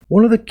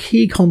One of the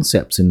key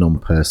concepts in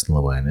non-personal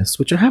awareness,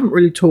 which I haven't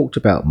really talked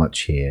about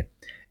much here,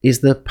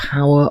 is the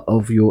power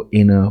of your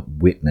inner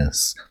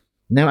witness.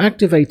 Now,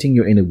 activating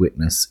your inner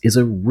witness is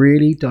a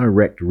really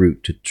direct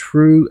route to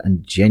true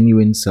and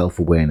genuine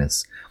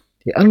self-awareness.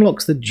 It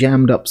unlocks the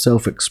jammed up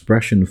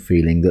self-expression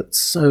feeling that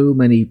so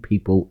many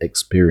people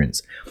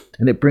experience,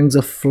 and it brings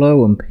a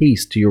flow and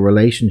peace to your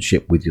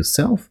relationship with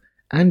yourself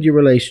and your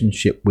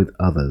relationship with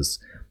others.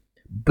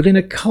 But in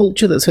a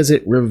culture that says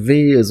it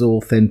reveres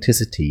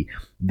authenticity,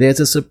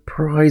 there's a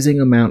surprising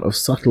amount of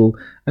subtle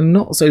and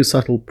not so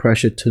subtle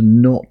pressure to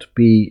not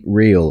be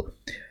real,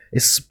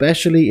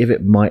 especially if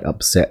it might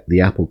upset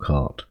the apple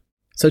cart.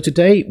 So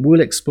today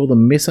we'll explore the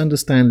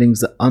misunderstandings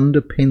that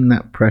underpin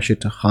that pressure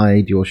to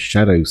hide your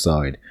shadow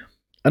side.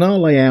 And I'll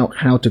lay out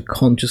how to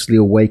consciously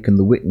awaken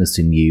the witness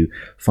in you,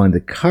 find the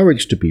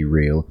courage to be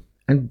real,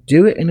 and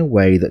do it in a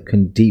way that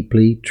can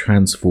deeply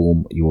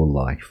transform your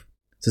life.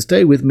 So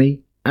stay with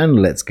me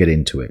and let's get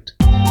into it.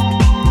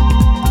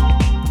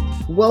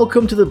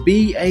 Welcome to the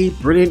Be a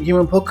Brilliant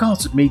Human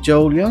podcast with me,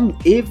 Joel Young.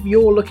 If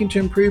you're looking to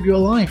improve your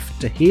life,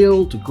 to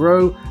heal, to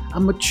grow,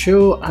 and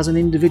mature as an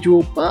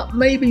individual, but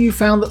maybe you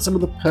found that some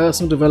of the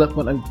personal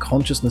development and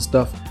consciousness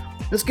stuff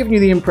has given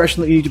you the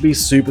impression that you need to be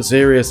super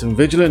serious and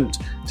vigilant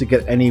to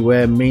get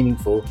anywhere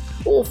meaningful,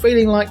 or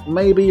feeling like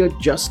maybe you're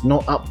just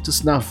not up to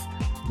snuff.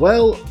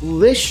 Well,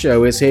 this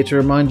show is here to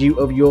remind you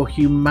of your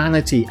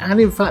humanity, and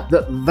in fact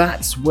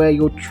that's where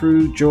your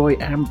true joy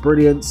and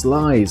brilliance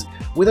lies.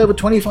 With over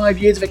 25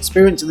 years of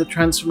experience in the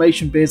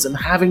transformation biz and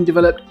having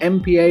developed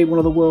MPA, one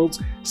of the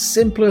world's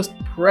simplest,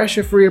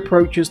 pressure-free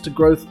approaches to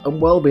growth and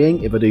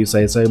well-being, if I do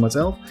say so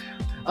myself,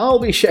 I'll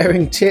be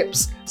sharing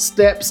tips,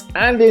 steps,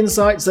 and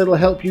insights that'll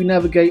help you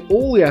navigate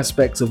all the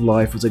aspects of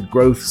life as a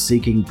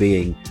growth-seeking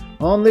being.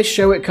 On this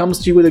show, it comes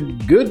to you with a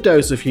good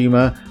dose of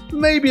humour,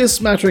 maybe a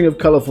smattering of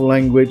colourful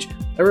language,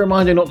 a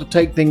reminder not to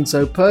take things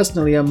so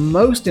personally, and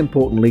most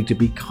importantly, to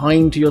be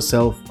kind to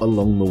yourself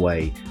along the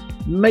way.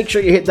 Make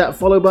sure you hit that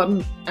follow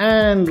button,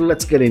 and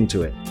let's get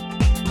into it.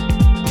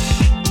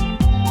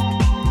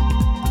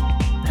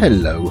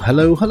 Hello,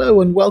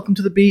 and welcome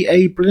to the Be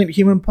a Brilliant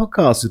Human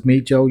podcast with me,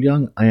 Joel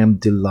Young. I am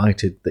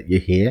delighted that you're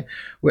here.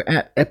 We're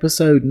at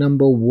episode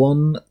number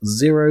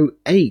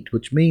 108,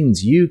 which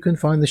means you can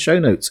find the show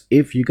notes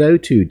if you go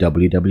to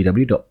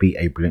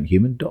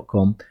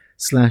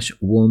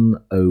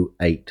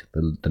www.beabrillianthuman.com/108.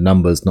 The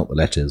numbers, not the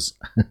letters.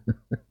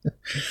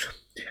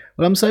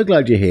 Well, I'm so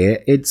glad you're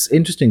here. It's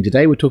interesting.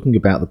 Today we're talking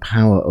about the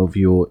power of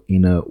your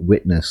inner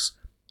witness.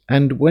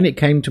 And when it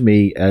came to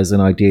me as an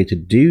idea to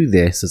do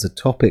this as a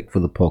topic for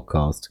the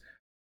podcast,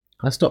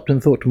 I stopped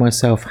and thought to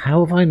myself,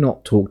 how have I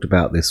not talked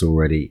about this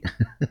already?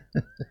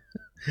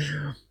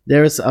 I'm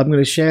going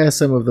to share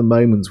some of the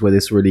moments where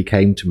this really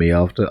came to me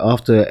after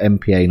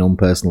MPA,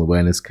 non-personal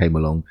awareness, came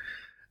along.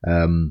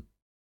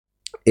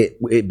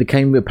 It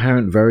became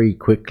apparent very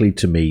quickly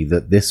to me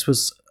that this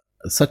was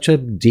such a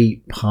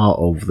deep part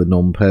of the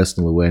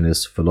non-personal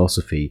awareness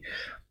philosophy.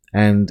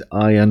 And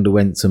I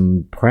underwent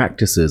some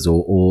practices,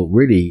 or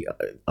really,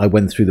 I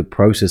went through the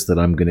process that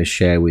I'm going to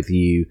share with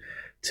you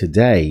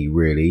today,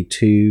 really,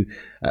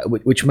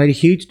 which made a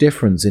huge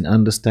difference in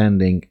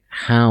understanding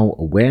how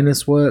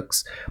awareness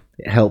works.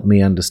 It helped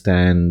me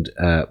understand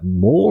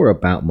more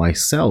about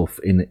myself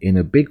in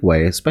a big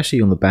way, especially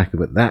on the back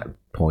of, at that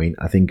point,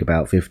 I think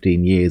about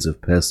 15 years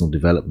of personal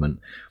development,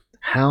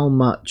 how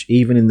much,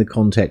 even in the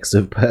context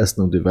of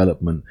personal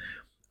development,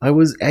 I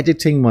was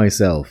editing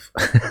myself.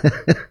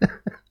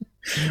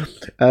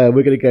 We're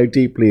going to go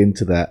deeply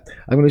into that.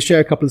 I'm going to share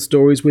a couple of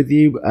stories with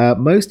you.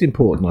 Most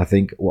important, I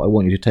think, what I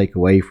want you to take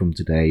away from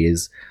today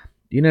is,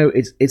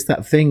 it's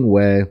that thing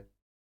where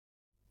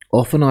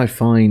often I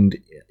find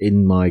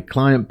in my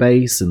client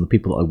base and the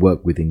people that I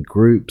work with in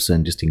groups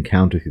and just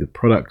encounter through the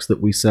products that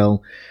we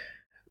sell,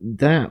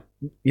 that,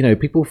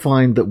 people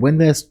find that when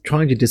they're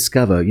trying to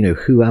discover,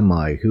 who am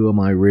I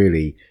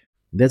really,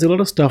 there's a lot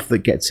of stuff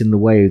that gets in the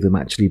way of them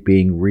actually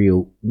being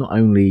real, not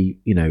only,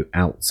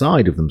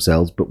 outside of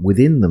themselves, but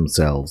within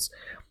themselves.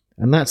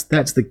 And that's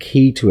the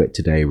key to it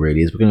today,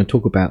 really, is we're going to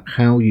talk about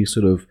how you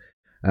sort of,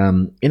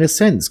 in a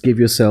sense, give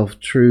yourself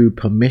true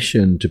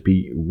permission to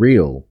be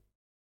real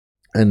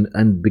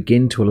and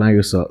begin to allow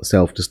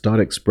yourself to start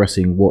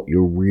expressing what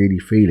you're really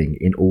feeling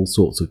in all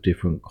sorts of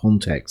different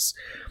contexts.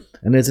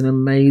 And there's an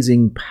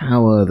amazing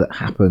power that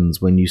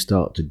happens when you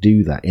start to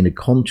do that in a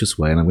conscious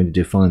way. And I'm going to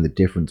define the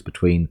difference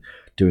between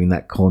doing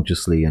that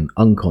consciously and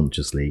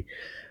unconsciously,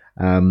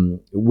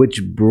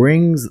 which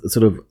brings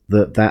sort of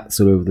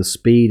the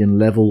speed and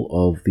level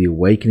of the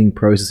awakening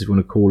process, if you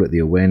want to call it, the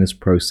awareness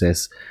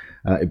process.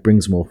 It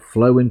brings more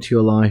flow into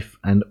your life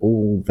and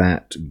all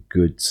that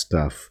good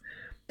stuff.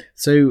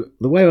 So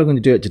the way we're going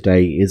to do it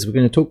today is we're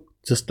going to talk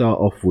to start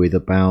off with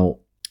about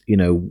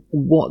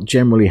what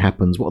generally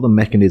happens, what are the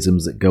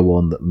mechanisms that go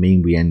on that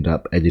mean we end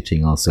up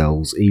editing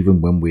ourselves,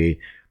 even when we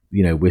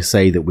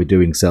say that we're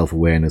doing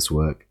self-awareness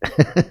work.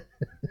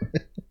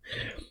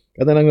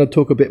 And then I'm going to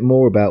talk a bit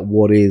more about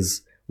what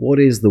is What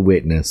is the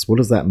witness? What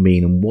does that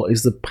mean? And what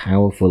is the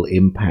powerful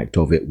impact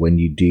of it when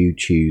you do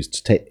choose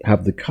to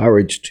have the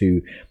courage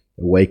to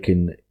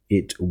awaken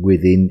it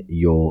within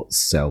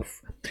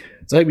yourself?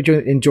 So I hope you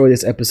enjoy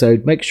this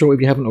episode. Make sure,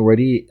 if you haven't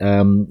already,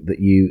 that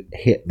you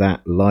hit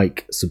that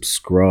like,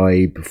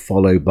 subscribe,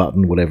 follow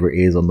button, whatever it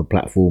is on the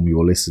platform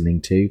you're listening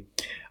to.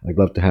 I'd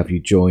love to have you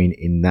join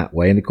in that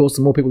way. And of course,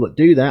 the more people that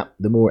do that,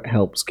 the more it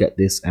helps get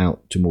this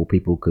out to more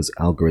people, because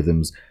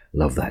algorithms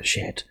love that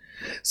shit.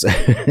 So,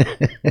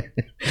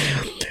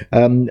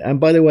 and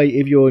by the way,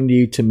 if you're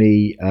new to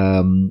me,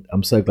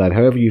 I'm so glad.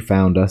 However you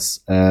found us,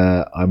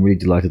 I'm really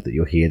delighted that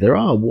you're here. There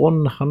are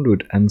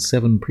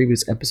 107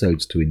 previous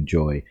episodes to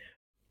enjoy.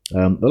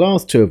 The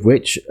last two of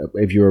which,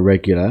 if you're a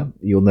regular,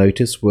 you'll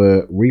notice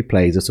were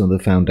replays of some of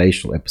the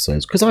foundational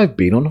episodes, because I've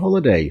been on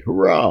holiday.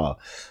 Hurrah!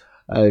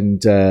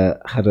 And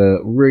had a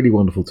really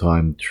wonderful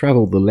time.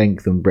 Travelled the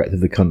length and breadth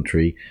of the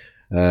country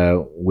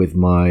with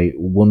my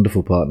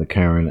wonderful partner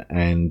Karen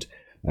and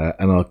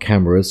our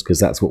cameras, because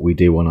that's what we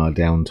do on our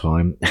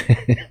downtime.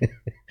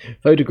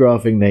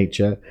 Photographing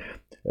nature.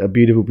 A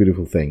beautiful,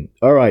 beautiful thing.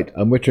 All right,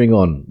 I'm wittering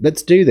on.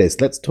 Let's do this.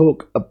 Let's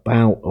talk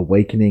about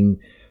awakening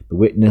the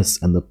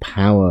witness and the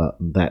power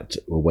that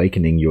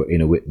awakening your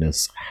inner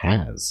witness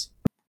has.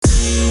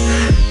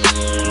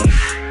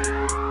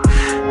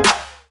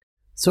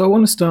 So I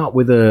want to start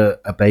with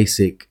a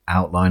basic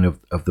outline of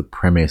the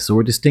premise,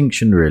 or a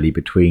distinction really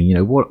between,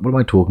 what am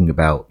I talking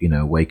about,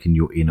 awaken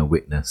your inner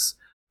witness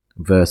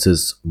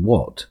versus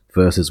what's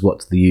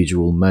the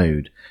usual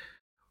mode?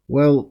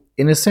 Well,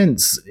 in a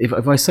sense, if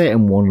I say it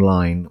in one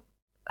line,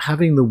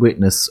 having the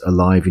witness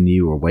alive in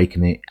you, or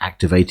awakening it,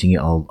 activating it,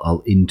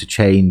 I'll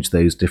interchange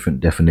those different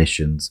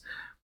definitions.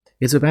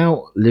 It's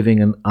about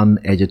living an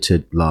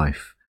unedited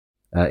life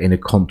in a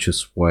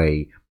conscious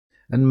way.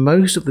 And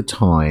most of the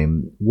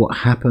time, what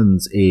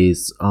happens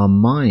is our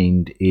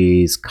mind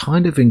is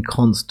kind of in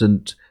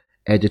constant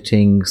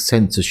editing,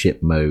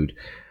 censorship mode.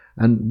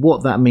 And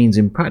what that means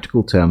in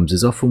practical terms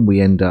is often we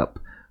end up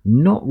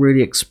not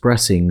really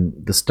expressing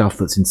the stuff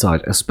that's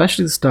inside,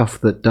 especially the stuff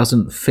that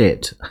doesn't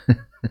fit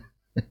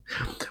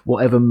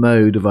whatever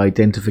mode of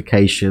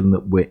identification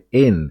that we're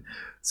in.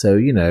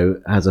 So,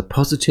 as a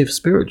positive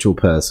spiritual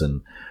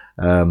person,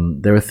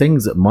 there are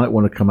things that might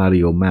want to come out of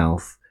your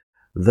mouth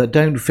that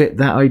don't fit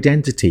that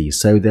identity.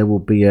 So there will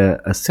be a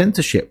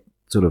censorship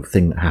sort of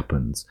thing that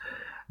happens.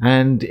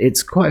 And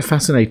it's quite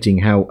fascinating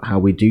how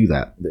we do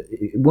that.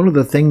 One of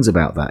the things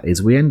about that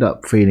is we end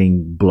up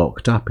feeling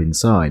blocked up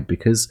inside,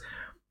 because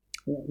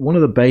one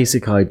of the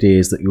basic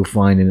ideas that you'll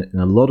find in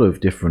a lot of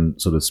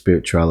different sort of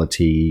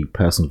spirituality,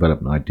 personal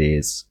development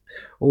ideas,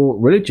 or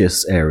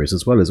religious areas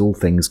as well, as all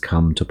things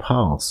come to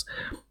pass.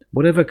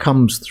 Whatever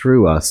comes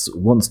through us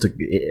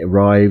it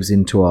arrives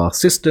into our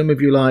system,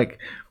 if you like.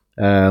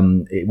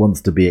 It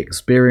wants to be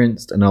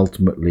experienced, and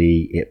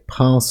ultimately it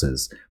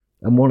passes.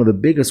 And one of the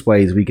biggest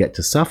ways we get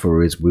to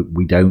suffer is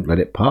we don't let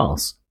it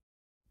pass.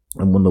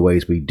 And one of the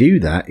ways we do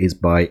that is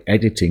by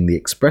editing the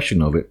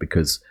expression of it,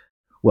 because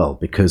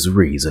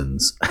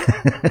reasons.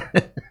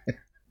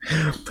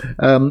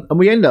 And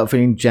we end up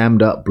feeling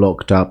jammed up,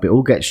 blocked up. It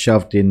all gets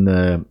shoved in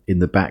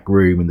the back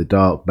room, in the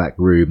dark back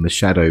room, the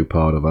shadow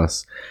part of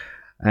us.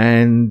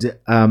 And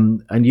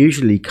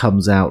usually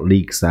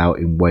leaks out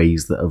in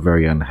ways that are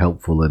very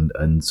unhelpful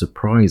and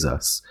surprise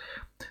us.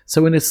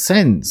 So in a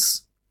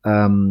sense,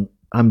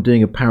 I'm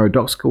doing a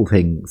paradoxical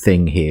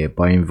thing here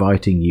by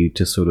inviting you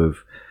to sort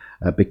of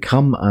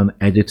become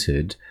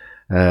unedited,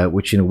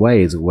 which in a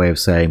way is a way of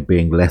saying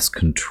being less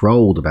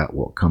controlled about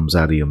what comes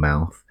out of your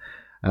mouth.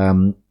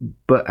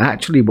 But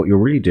actually what you're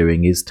really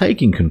doing is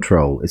taking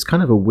control. It's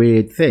kind of a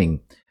weird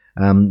thing.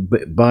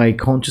 But by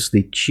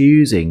consciously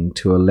choosing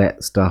to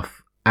let stuff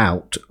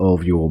out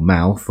of your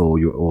mouth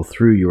or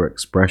through your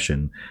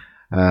expression,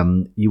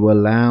 you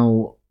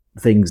allow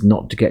things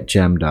not to get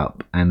jammed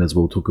up. And as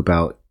we'll talk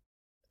about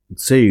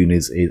soon,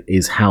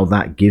 is how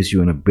that gives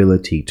you an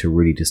ability to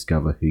really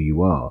discover who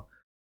you are.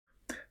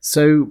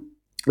 So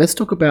let's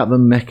talk about the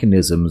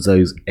mechanisms,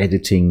 those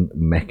editing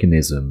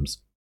mechanisms.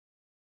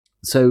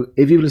 So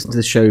if you've listened to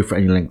the show for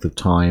any length of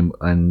time,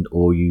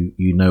 or you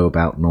know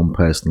about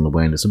non-personal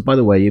awareness, and by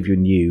the way, if you're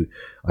new,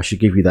 I should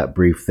give you that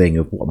brief thing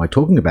of what am I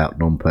talking about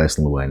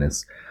non-personal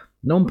awareness.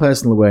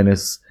 Non-personal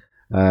awareness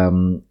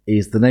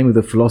is the name of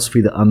the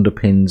philosophy that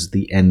underpins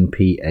the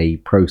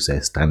NPA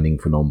process, standing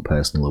for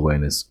non-personal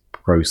awareness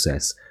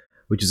process,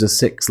 which is a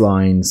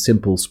 6-line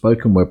simple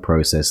spoken word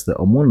process that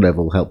on one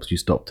level helps you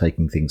stop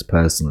taking things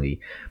personally,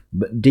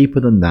 but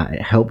deeper than that,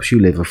 it helps you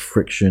live a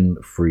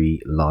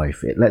friction-free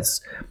life.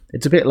 It's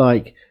a bit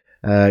like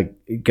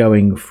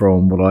going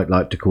from what I'd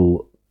like to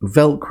call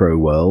Velcro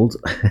world,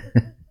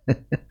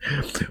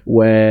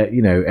 where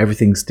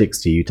everything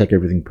sticks to you, take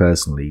everything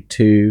personally,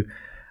 to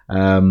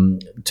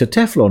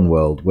Teflon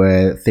world,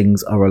 where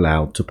things are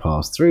allowed to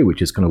pass through,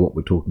 which is kind of what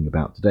we're talking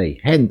about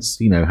today. Hence,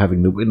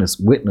 having the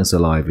witness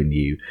alive in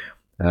you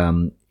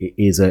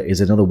is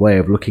another way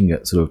of looking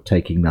at sort of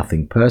taking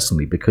nothing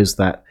personally, because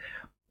that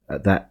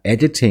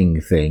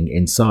editing thing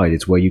inside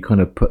is where you kind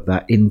of put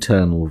that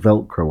internal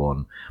Velcro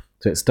on,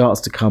 So it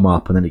starts to come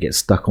up and then it gets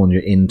stuck on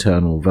your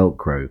internal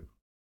Velcro.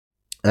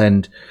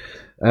 And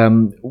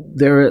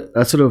there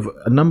are sort of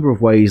a number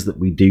of ways that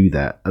we do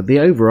that. The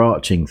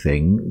overarching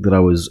thing that I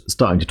was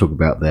starting to talk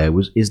about there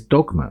is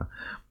dogma,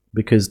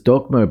 because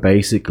dogma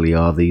basically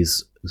are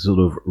these sort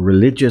of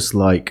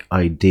religious-like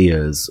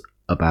ideas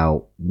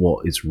about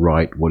what is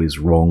right, what is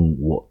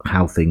wrong,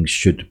 how things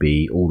should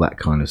be, all that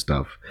kind of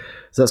stuff.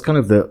 So that's kind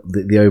of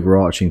the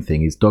overarching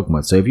thing is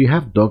dogma. So if you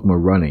have dogma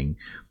running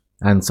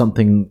and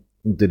something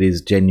that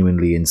is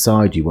genuinely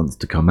inside you wants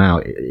to come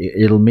out,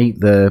 it'll meet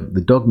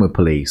the dogma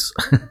police.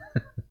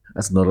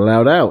 That's not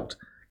allowed out.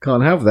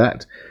 Can't have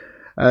that.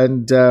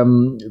 And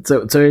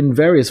so in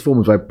various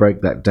forms I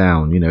break that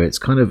down. It's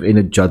kind of in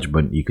a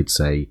judgment, you could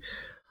say.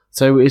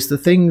 So it's the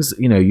things,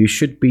 you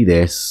should be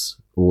this,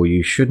 or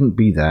you shouldn't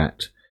be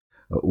that,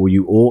 or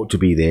you ought to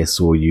be this,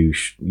 or you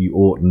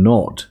ought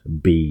not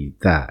be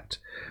that.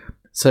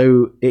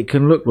 So it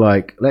can look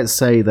like, let's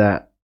say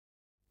that,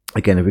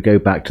 again, if we go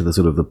back to the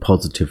sort of the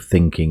positive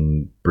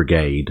thinking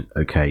brigade,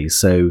 okay,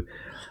 so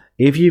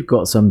if you've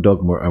got some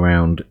dogma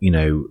around,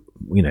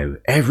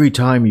 every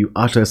time you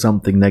utter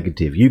something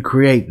negative, you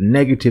create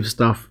negative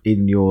stuff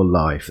in your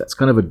life. That's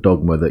kind of a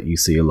dogma that you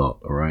see a lot,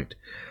 all right?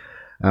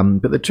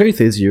 But the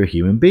truth is you're a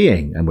human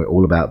being, and we're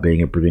all about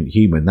being a brilliant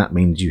human. That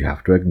means you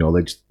have to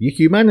acknowledge your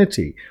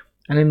humanity.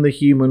 And in the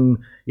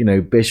human,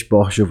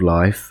 bish-bosh of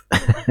life,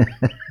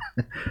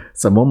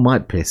 someone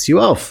might piss you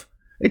off.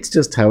 It's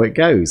just how it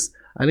goes.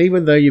 And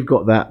even though you've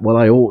got that, well,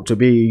 I ought to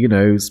be,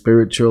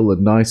 spiritual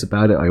and nice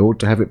about it. I ought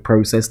to have it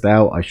processed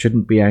out. I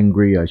shouldn't be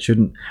angry. I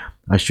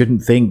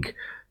shouldn't think,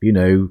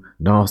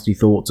 nasty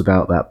thoughts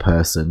about that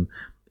person.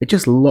 It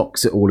just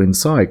locks it all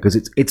inside because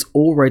it's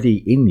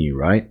already in you,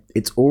 right?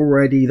 It's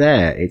already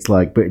there. It's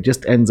like, but it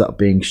just ends up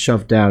being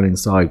shoved down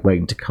inside,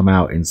 waiting to come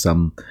out in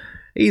some,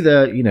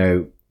 either,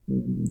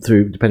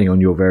 through, depending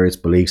on your various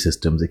belief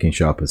systems, it can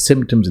show up as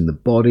symptoms in the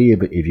body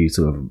if you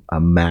sort of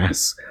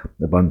amass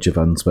a bunch of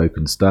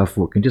unspoken stuff,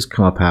 or it can just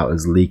come up out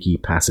as leaky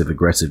passive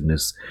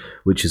aggressiveness,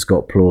 which has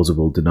got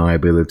plausible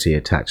deniability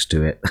attached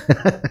to it.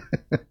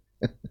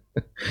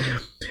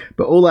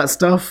 But all that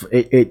stuff,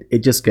 it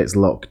just gets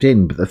locked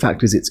in. But the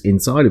fact is, it's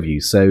inside of you.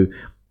 So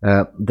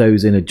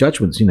those inner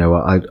judgments,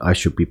 I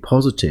should be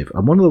positive.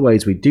 And one of the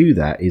ways we do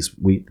that is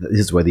this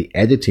is where the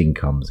editing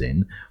comes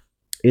in.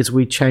 Is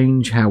we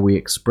change how we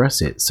express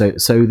it. So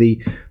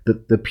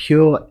the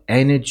pure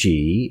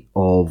energy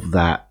of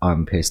that,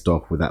 I'm pissed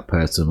off with that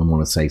person and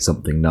want to say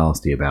something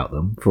nasty about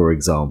them, for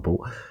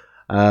example,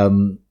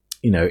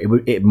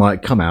 it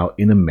might come out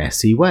in a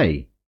messy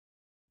way.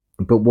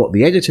 But what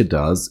the editor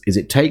does is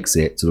it takes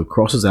it, sort of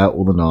crosses out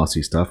all the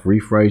nasty stuff,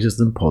 rephrases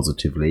them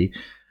positively,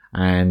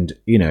 and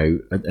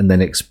and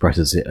then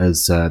expresses it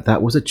as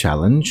that was a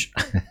challenge.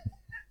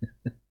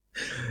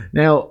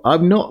 Now,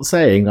 I'm not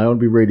saying, I want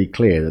to be really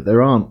clear, that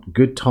there aren't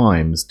good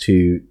times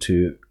to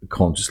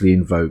consciously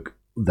invoke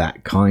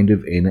that kind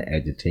of inner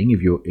editing.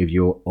 If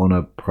you're on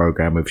a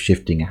program of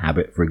shifting a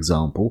habit, for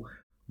example,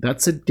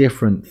 that's a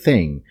different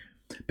thing.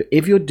 But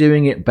if you're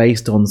doing it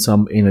based on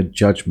some inner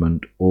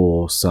judgment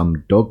or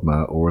some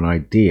dogma or an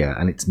idea,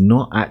 and it's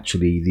not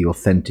actually the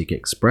authentic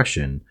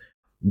expression,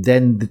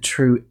 then the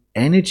true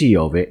energy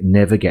of it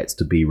never gets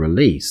to be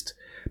released.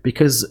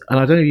 Because, and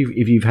I don't know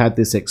if you've had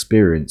this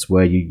experience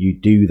where you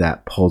do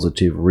that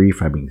positive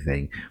reframing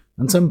thing,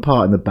 and some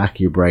part in the back of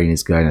your brain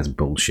is going, that's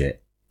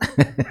bullshit.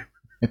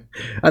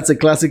 That's a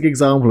classic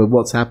example of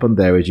what's happened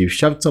there, is you've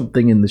shoved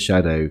something in the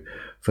shadow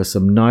for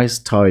some nice,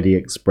 tidy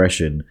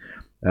expression.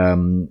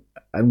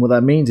 And what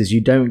that means is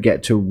you don't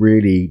get to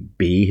really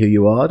be who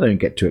you are, don't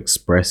get to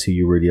express who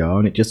you really are,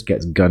 and it just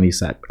gets gunny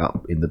sacked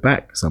up in the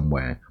back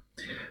somewhere.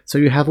 So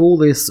you have all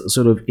this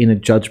sort of inner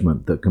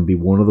judgment that can be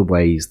one of the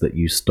ways that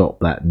you stop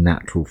that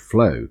natural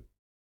flow.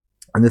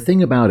 And the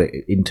thing about it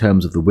in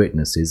terms of the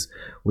witness is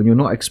when you're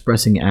not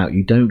expressing it out,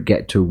 you don't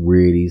get to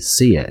really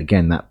see it.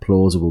 Again, that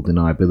plausible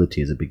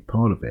deniability is a big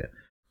part of it.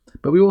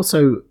 But we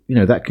also,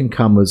 that can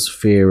come as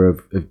fear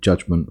of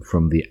judgment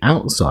from the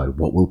outside.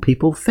 What will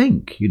people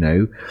think?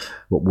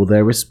 What will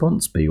their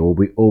response be? Or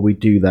we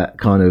do that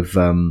kind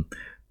of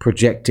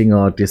projecting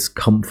our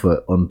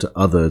discomfort onto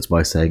others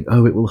by saying,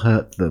 oh, it will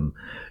hurt them.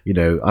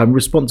 I'm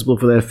responsible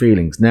for their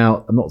feelings.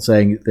 Now, I'm not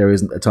saying there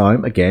isn't a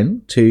time,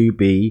 again, to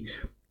be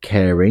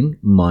caring,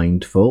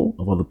 mindful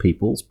of other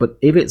people's, but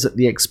if it's at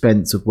the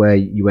expense of where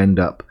you end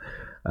up,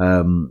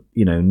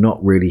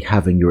 not really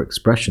having your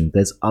expression,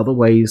 there's other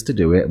ways to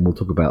do it, and we'll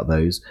talk about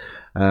those.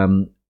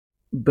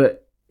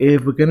 But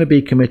if we're going to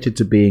be committed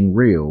to being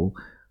real,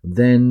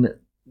 then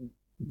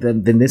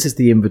this is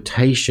the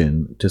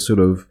invitation to sort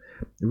of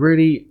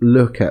really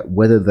look at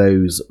whether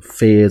those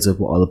fears of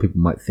what other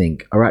people might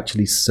think are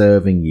actually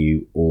serving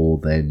you or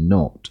they're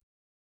not.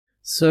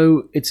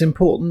 So it's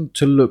important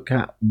to look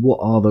at what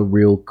are the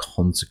real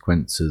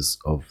consequences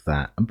of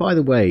that. And by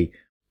the way,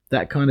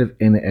 that kind of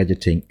inner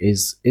editing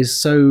is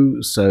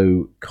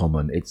so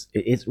common.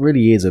 It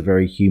really is a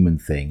very human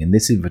thing. And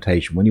this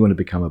invitation, when you want to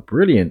become a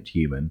brilliant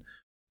human,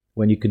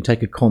 when you can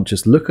take a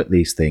conscious look at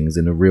these things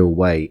in a real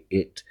way,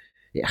 it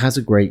has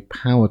a great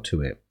power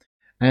to it.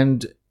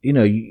 And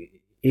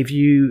if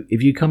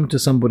you come to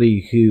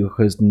somebody who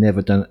has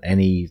never done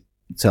any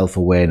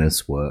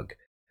self-awareness work,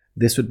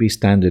 this would be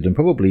standard, and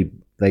probably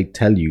they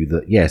tell you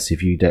that yes,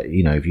 if you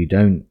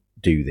don't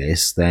do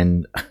this,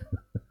 then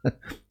if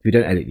you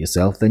don't edit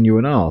yourself, then you're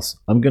an arse.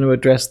 I'm going to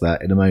address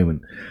that in a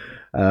moment.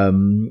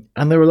 And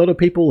there are a lot of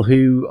people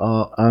who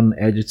are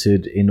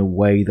unedited in a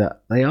way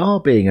that they are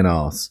being an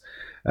arse.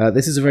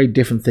 This is a very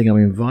different thing I'm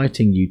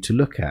inviting you to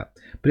look at.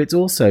 But it's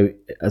also,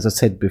 as I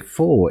said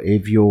before,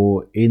 if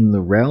you're in the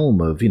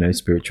realm of,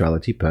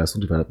 spirituality,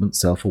 personal development,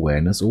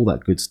 self-awareness, all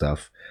that good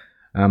stuff,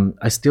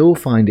 I still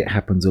find it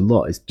happens a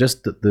lot. It's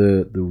just that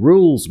the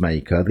rules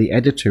maker, the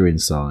editor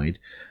inside,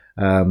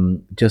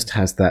 just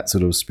has that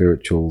sort of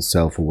spiritual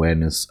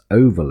self-awareness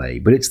overlay.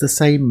 But it's the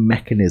same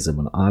mechanism.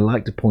 And I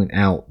like to point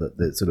out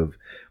that sort of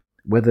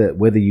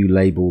whether you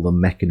label the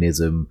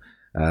mechanism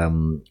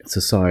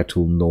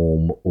societal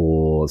norm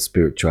or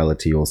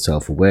spirituality or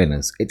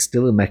self-awareness, it's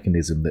still a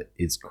mechanism that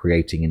is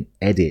creating an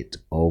edit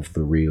of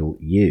the real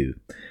you.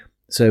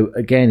 So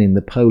again, in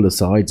the polar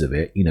sides of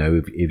it,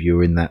 if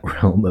you're in that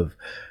realm of,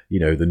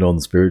 the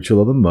non-spiritual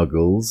or the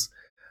muggles,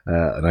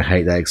 and I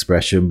hate that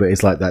expression, but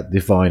it's like that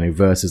defining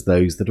versus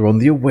those that are on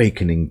the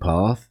awakening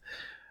path,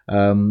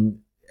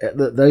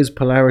 those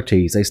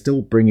polarities, they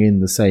still bring in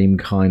the same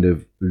kind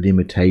of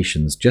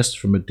limitations, just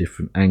from a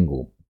different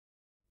angle.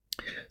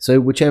 So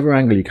whichever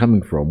angle you're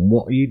coming from,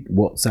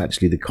 what's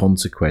actually the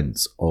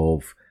consequence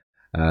of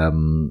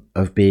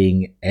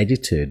being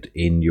edited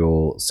in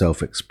your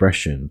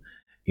self-expression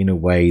in a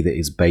way that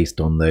is based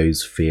on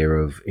those fear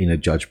of inner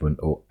judgment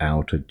or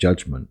outer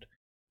judgment?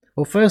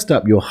 Well, first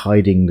up, you're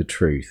hiding the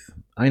truth.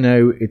 I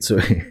know it's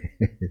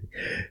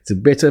a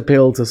bitter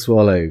pill to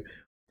swallow,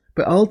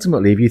 but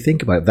ultimately, if you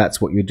think about it, that's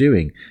what you're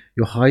doing.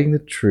 You're hiding the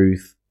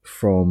truth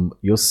from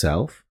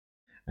yourself.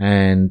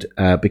 And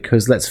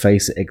because, let's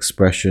face it,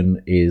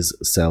 expression is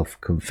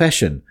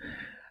self-confession.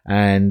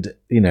 And,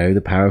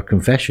 the power of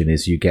confession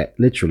is you get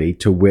literally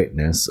to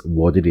witness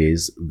what it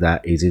is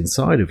that is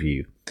inside of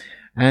you.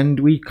 And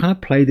we kind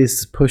of play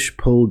this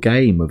push-pull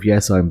game of,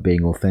 yes, I'm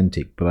being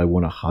authentic, but I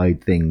want to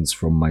hide things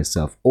from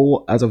myself,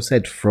 or, as I've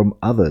said, from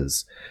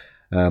others.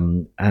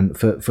 And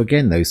for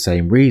again, those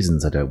same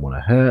reasons. I don't want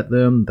to hurt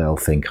them. They'll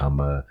think I'm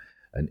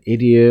an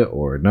idiot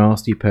or a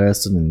nasty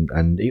person,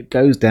 and it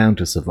goes down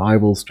to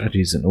survival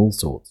strategies and all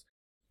sorts.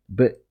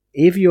 But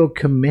if you're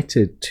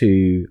committed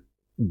to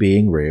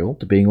being real,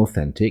 to being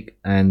authentic,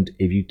 and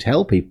if you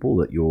tell people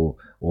that you're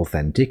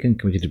authentic and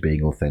committed to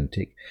being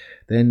authentic,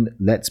 then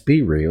let's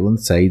be real and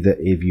say that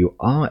if you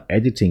are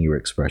editing your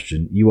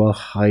expression, you are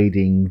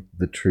hiding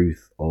the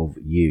truth of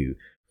you.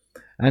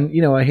 And,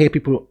 I hear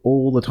people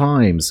all the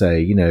time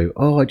say,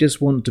 oh, I just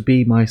want to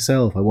be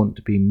myself. I want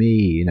to be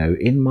me.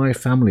 In my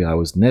family, I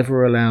was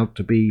never allowed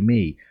to be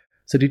me.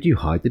 So did you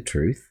hide the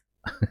truth?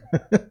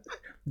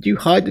 Did you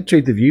hide the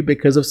truth of you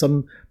because of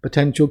some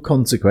potential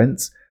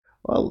consequence?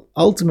 Well,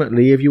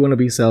 ultimately, if you want to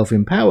be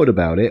self-empowered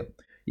about it,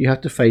 you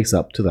have to face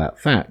up to that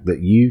fact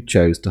that you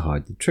chose to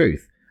hide the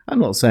truth. I'm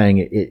not saying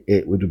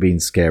it would have been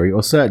scary,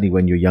 or certainly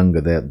when you're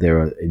younger, there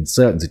are, in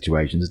certain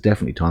situations,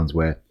 definitely times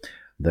where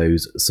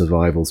those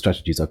survival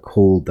strategies are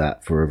called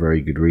that for a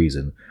very good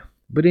reason.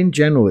 But in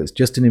general, it's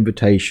just an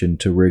invitation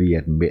to really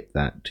admit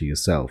that to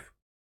yourself.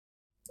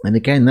 And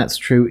again, that's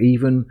true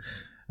even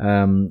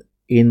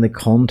in the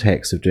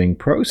context of doing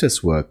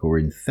process work or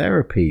in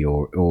therapy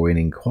or in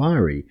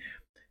inquiry.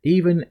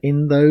 Even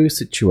in those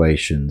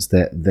situations,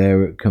 that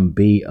there can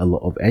be a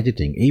lot of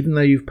editing, even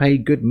though you've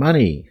paid good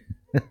money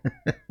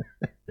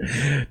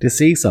to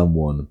see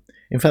someone.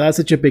 In fact, that's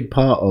such a big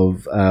part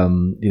of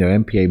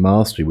MPA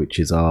Mastery, which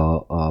is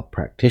our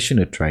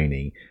practitioner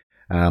training.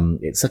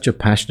 It's such a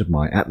passion of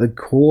mine. At the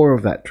core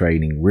of that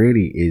training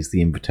really is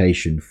the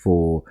invitation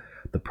for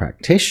the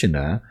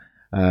practitioner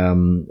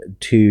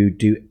to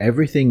do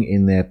everything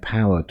in their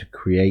power to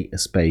create a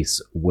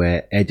space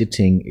where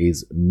editing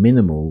is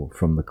minimal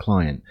from the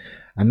client.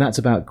 And that's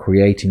about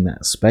creating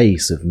that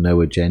space of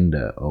no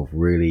agenda, of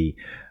really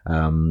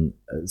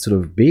sort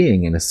of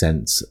being, in a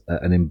sense,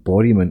 an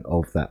embodiment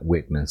of that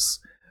witness,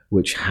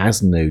 which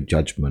has no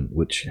judgment,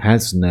 which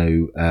has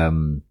no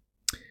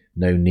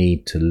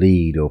need to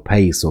lead or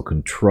pace or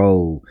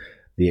control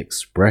the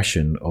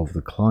expression of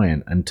the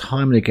client. And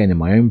time and again in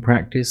my own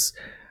practice,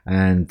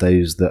 and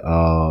those that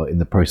are in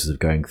the process of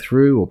going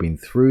through or been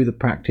through the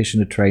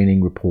practitioner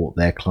training report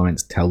their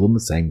clients tell them the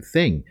same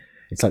thing.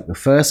 It's like the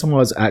first time I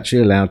was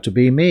actually allowed to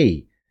be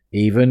me,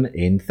 even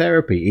in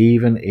therapy,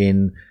 even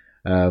in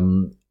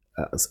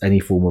any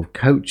form of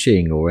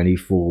coaching or any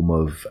form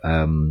of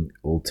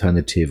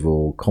alternative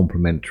or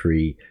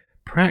complementary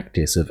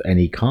practice of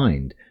any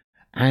kind.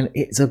 And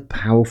it's a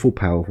powerful,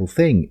 powerful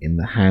thing in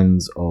the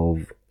hands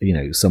of,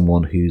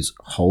 someone who's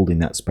holding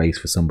that space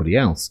for somebody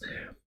else.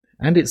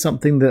 And it's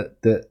something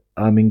that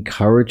I'm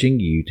encouraging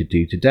you to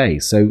do today.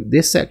 So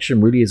this section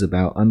really is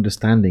about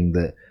understanding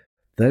that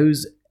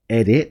those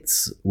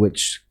edits,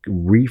 which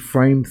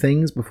reframe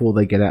things before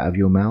they get out of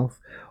your mouth,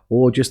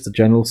 or just the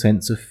general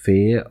sense of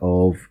fear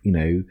of,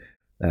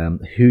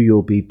 who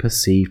you'll be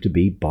perceived to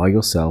be by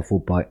yourself or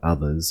by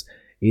others,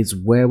 is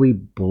where we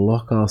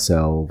block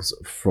ourselves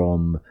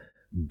from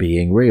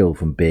being real,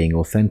 from being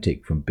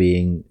authentic, from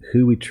being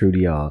who we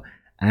truly are.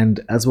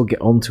 And as we'll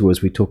get onto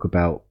as we talk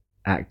about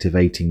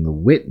activating the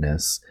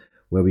witness,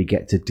 where we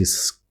get to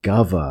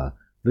discover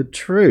the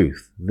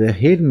truth, the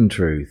hidden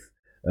truth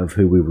of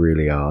who we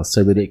really are,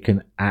 so that it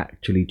can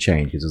actually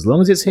change. Because as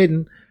long as it's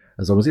hidden,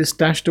 as long as it's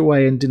stashed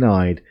away and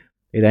denied,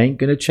 it ain't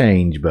going to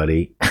change,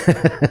 buddy.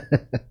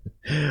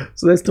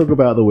 So let's talk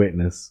about the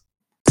witness.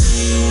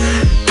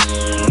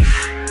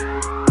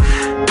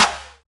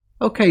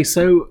 Okay,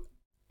 so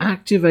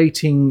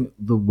activating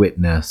the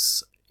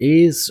witness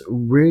is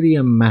really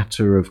a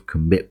matter of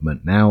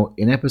commitment. Now,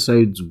 in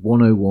episodes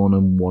 101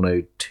 and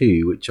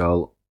 102, which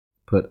I'll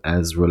put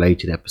as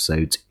related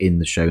episodes in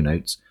the show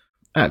notes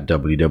at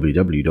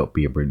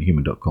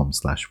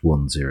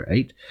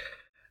www.beabrillianthuman.com/108,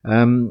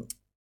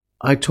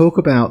 I talk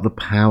about the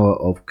power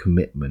of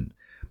commitment.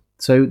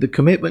 So the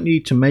commitment you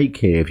need to make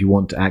here, if you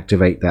want to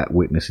activate that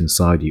witness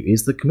inside you,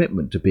 is the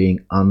commitment to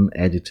being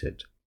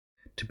unedited,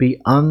 to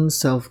be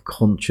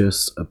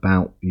unself-conscious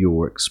about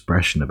your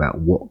expression, about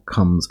what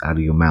comes out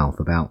of your mouth,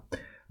 about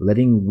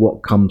letting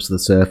what comes to the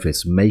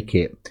surface make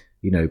it,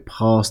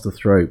 past the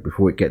throat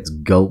before it gets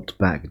gulped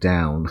back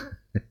down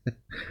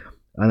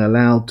and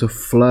allowed to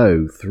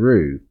flow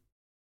through.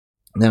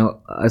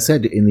 Now, I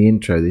said in the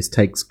intro, this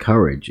takes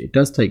courage. It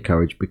does take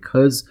courage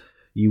because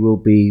you will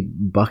be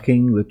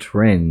bucking the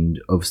trend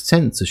of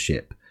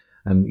censorship.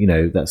 And,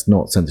 that's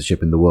not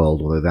censorship in the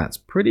world, although that's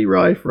pretty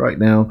rife right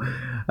now,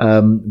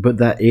 but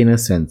that inner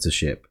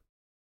censorship.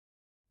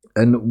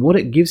 And what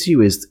it gives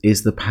you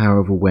is the power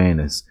of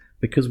awareness,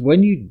 because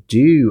when you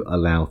do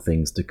allow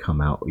things to come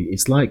out,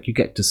 it's like you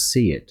get to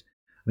see it.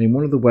 I mean,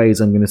 one of the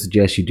ways I'm going to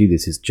suggest you do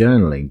this is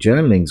journaling.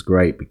 Journaling's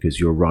great because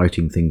you're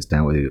writing things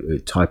down, whether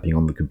typing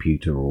on the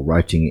computer or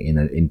writing it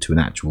into an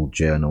actual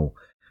journal.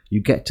 You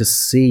get to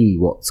see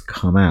what's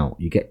come out.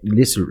 You get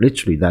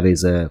literally that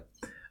is an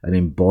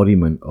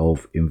embodiment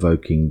of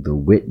invoking the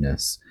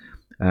witness.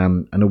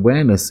 And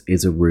awareness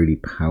is a really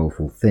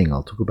powerful thing.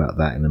 I'll talk about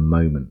that in a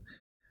moment.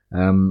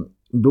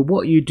 But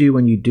what you do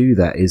when you do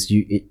that is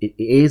it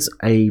is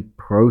a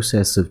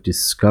process of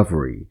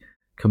discovery.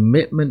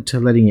 Commitment to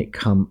letting it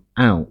come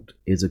out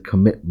is a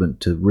commitment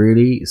to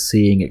really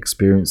seeing,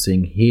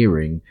 experiencing,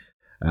 hearing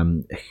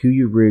who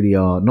you really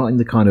are, not in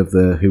the kind of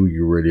the who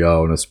you really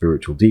are on a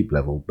spiritual deep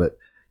level, but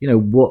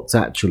what's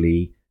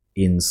actually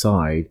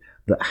inside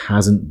that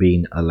hasn't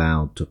been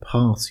allowed to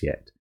pass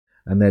yet.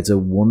 And there's a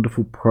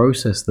wonderful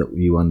process that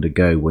you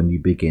undergo when you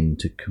begin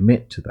to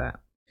commit to that.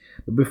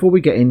 But before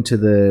we get into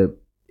the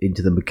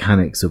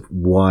mechanics of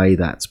why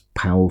that's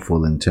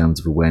powerful in terms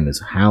of awareness,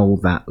 how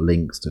that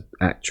links to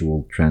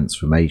actual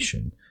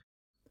transformation,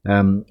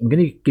 I'm going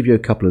to give you a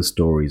couple of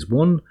stories.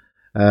 One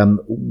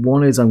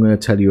is I'm going to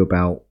tell you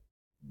about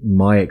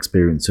my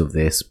experience of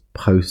this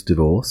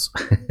post-divorce.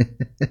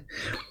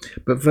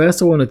 But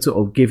first I want to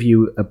sort of give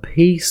you a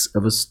piece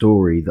of a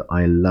story that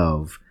I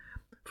love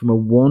from a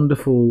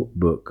wonderful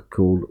book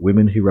called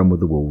Women Who Run with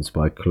the Wolves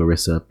by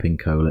Clarissa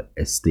Pinkola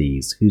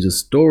Estes, who's a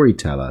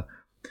storyteller,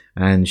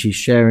 and she's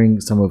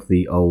sharing some of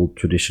the old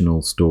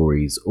traditional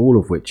stories, all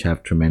of which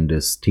have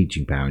tremendous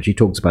teaching power. And she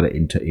talks about it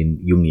in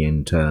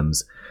Jungian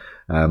terms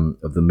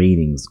of the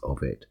meanings of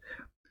it.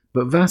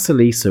 But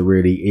Vasilisa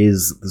really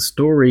is the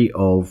story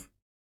of,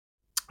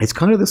 it's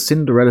kind of the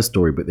Cinderella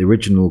story, but the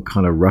original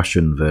kind of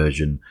Russian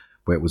version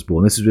where it was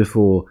born. This is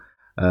before,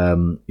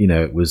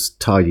 it was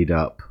tidied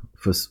up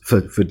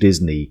for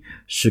Disney,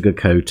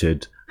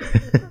 sugar-coated.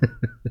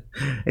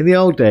 In the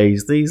old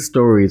days, these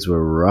stories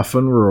were rough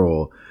and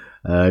raw,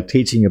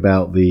 teaching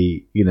about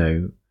the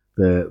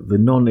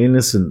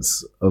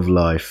non-innocence of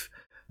life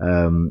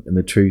and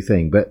the true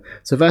thing. But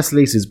so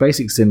Vasilisa is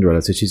basic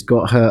Cinderella. So she's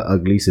got her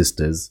ugly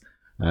sisters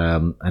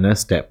and her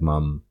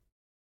stepmom,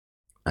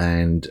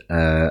 and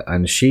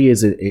she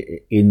is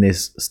in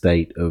this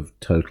state of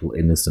total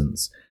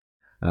innocence.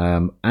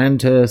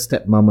 And her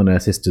stepmom and her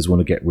sisters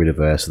want to get rid of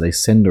her, so they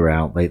send her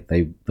out.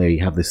 They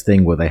have this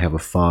thing where they have a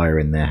fire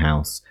in their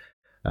house.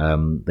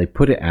 They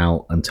put it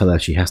out and tell her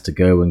she has to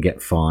go and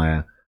get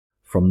fire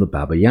from the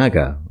Baba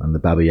Yaga. And the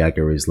Baba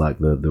Yaga is like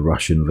the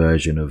Russian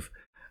version of,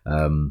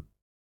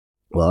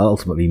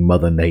 ultimately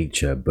Mother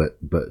Nature,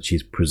 but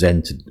she's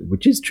presented,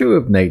 which is true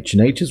of nature.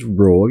 Nature's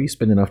raw. You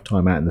spend enough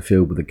time out in the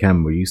field with a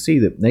camera, you see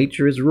that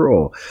nature is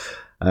raw.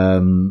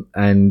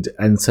 And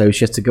so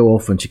she has to go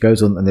off, and she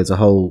goes on, and there's a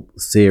whole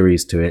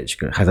series to it. She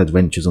has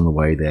adventures on the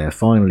way there,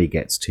 finally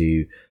gets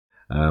to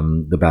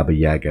the Baba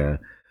Yaga.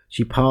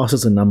 She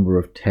passes a number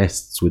of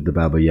tests with the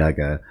Baba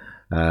Yaga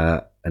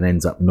and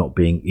ends up not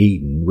being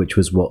eaten, which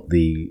was what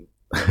the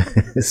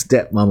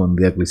stepmom and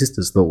the ugly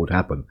sisters thought would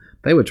happen.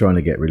 They were trying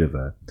to get rid of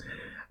her.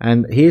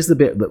 And here's the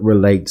bit that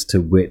relates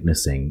to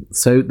witnessing.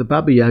 So the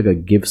Baba Yaga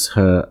gives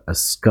her a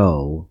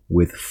skull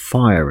with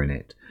fire in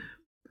it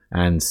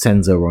and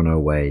sends her on her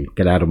way.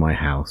 Get out of my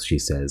house, she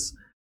says.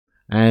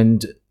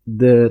 And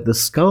the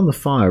skull and the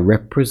fire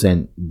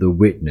represent the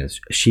witness.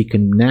 She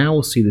can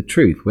now see the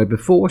truth, where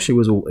before she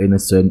was all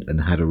innocent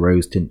and had a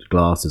rose tinted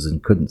glasses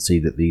and couldn't see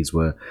that these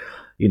were,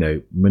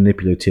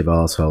 manipulative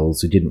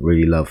assholes who didn't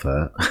really love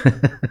her.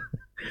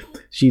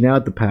 She now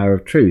had the power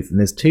of truth. And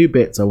there's two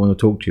bits I want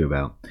to talk to you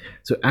about.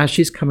 So as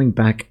she's coming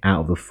back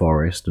out of the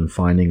forest and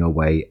finding her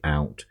way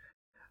out,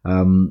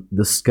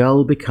 the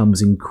skull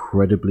becomes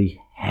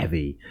incredibly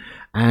heavy,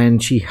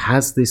 and she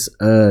has this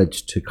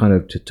urge to kind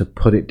of to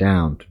put it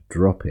down, to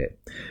drop it.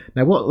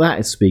 Now what that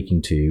is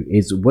speaking to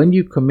is when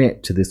you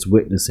commit to this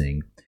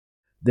witnessing,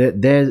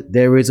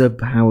 there is a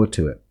power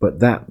to it, but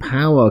that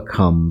power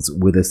comes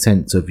with a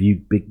sense of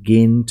you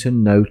begin to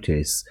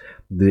notice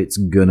that it's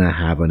gonna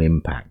have an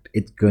impact,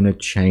 it's gonna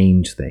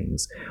change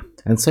things.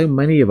 And so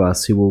many of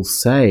us who will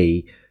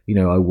say,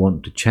 I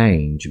want to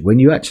change, when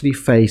you actually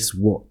face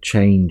what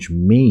change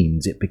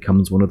means, it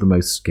becomes one of the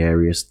most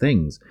scariest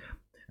things.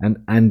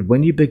 And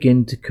when you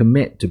begin to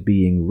commit to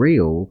being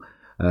real,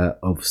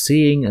 of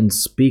seeing and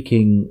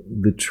speaking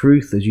the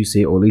truth as you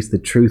see it, or at least the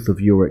truth of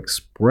your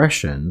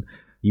expression,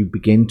 you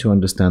begin to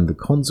understand the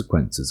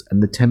consequences.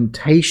 And the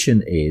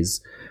temptation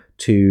is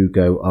to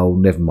go, oh,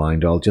 never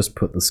mind, I'll just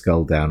put the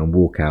skull down and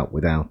walk out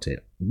without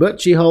it.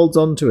 But she holds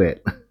on to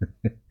it,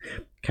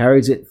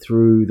 carries it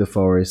through the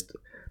forest,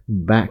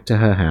 back to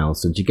her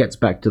house, and she gets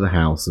back to the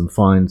house and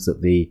finds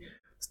that the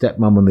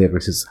stepmom and the ugly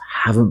sisters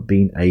haven't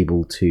been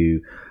able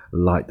to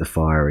light the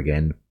fire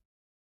again,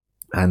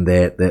 and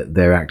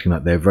they're acting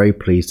like they're very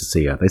pleased to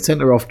see her. They sent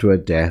her off to her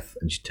death,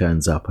 and she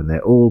turns up, and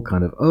they're all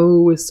kind of,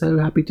 oh, we're so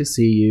happy to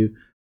see you.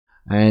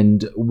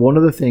 And one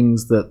of the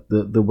things that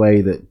the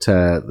way that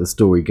the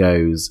story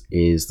goes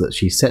is that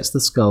she sets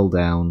the skull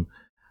down,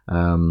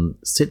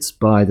 sits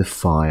by the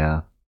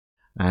fire,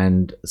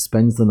 and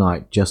spends the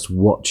night just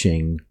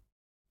watching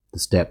the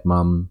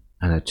stepmom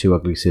and her two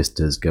ugly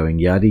sisters going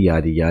yada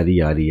yada yada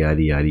yada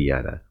yada yada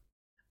yada.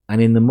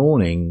 And in the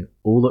morning,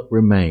 all that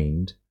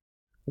remained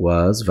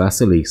was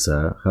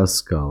Vasilisa, her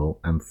skull,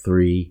 and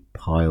 3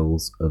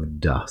 piles of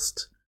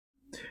dust.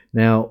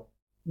 Now,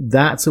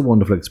 that's a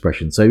wonderful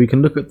expression. So we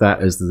can look at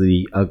that as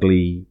the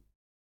ugly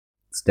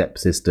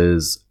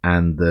stepsisters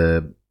and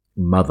the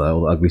mother,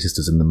 or the ugly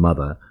sisters and the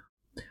mother,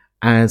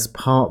 as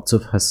parts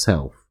of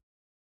herself.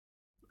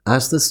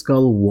 As the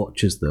skull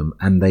watches them,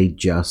 and they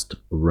just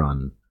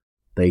run.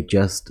 They're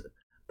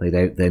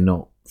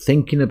not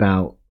thinking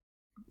about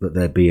that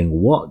they're being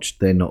watched,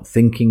 they're not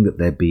thinking that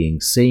they're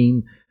being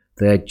seen,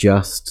 they're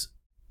just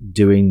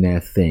doing their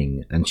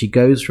thing. And she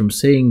goes from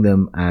seeing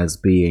them as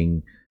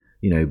being,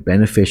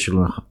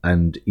 beneficial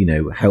and,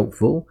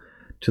 helpful,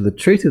 to the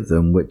truth of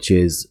them, which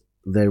is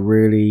they're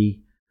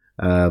really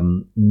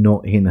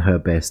not in her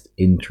best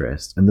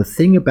interest. And the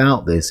thing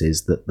about this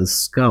is that the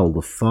skull,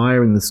 the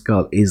fire in the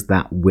skull, is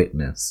that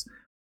witness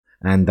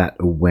and that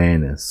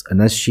awareness.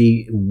 And as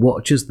she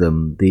watches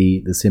them,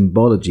 the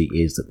symbology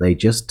is that they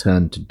just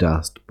turn to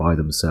dust by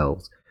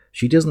themselves.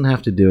 She doesn't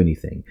have to do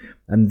anything.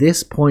 And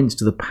this points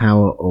to the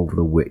power of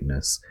the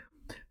witness.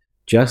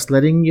 Just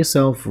letting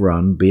yourself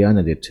run, be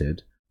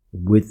unedited,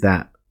 with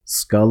that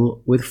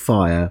skull with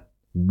fire,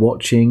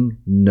 watching,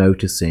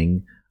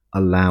 noticing,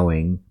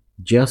 allowing,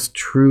 just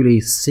truly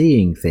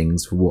seeing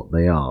things for what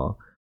they are,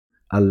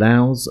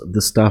 allows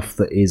the stuff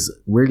that is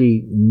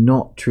really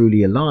not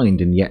truly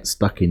aligned and yet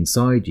stuck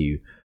inside you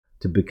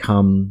to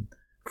become,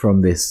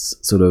 from this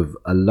sort of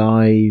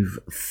alive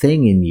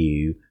thing in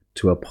you,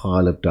 to a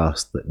pile of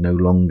dust that no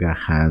longer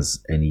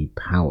has any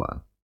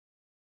power.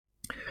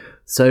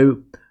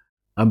 So,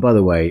 and by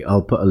the way,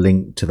 I'll put a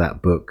link to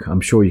that book.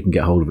 I'm sure you can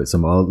get hold of it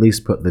somewhere. I'll at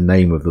least put the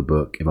name of the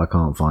book, if I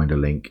can't find a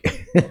link,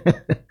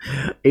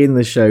 in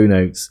the show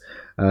notes.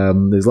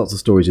 There's lots of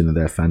stories in there.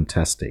 They're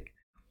fantastic.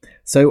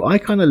 So I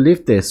kind of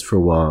lived this for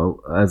a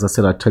while. As I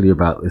said, I'd tell you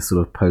about this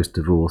sort of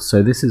post-divorce.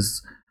 So this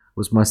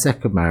was my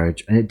second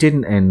marriage, and it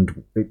didn't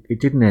end. It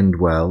didn't end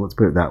well. Let's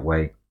put it that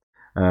way.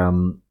 I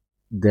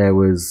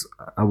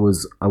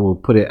will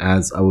put it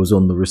as I was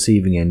on the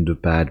receiving end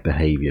of bad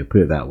behavior.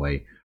 Put it that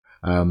way.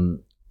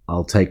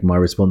 I'll take my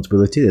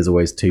responsibility. There's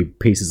always two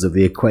pieces of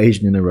the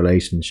equation in a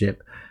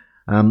relationship.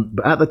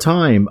 But at the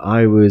time,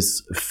 I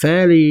was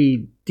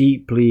fairly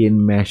deeply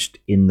enmeshed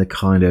in the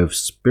kind of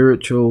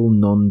spiritual,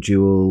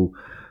 non-dual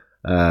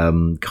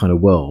kind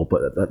of world.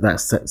 But at that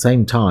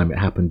same time, it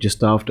happened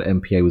just after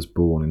MPA was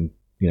born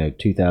in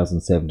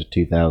 2007 to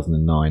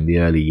 2009, the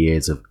early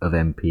years of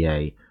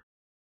MPA.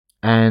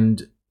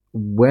 And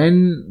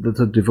when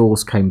the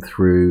divorce came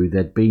through,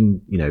 there'd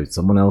been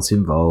someone else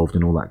involved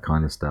and all that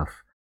kind of stuff.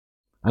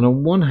 And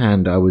on one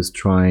hand, I was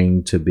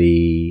trying to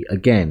be,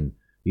 again,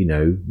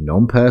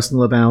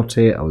 non-personal about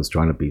it. I was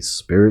trying to be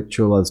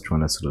spiritual. I was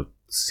trying to sort of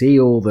see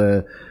all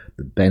the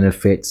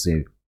benefits.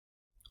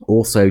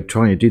 Also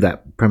trying to do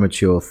that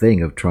premature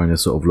thing of trying to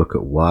sort of look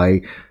at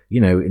why,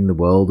 in the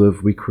world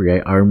of we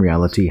create our own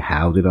reality,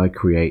 how did I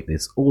create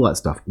this? All that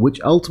stuff, which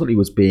ultimately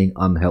was being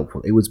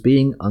unhelpful. It was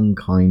being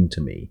unkind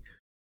to me.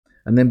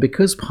 And then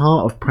because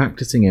part of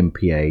practicing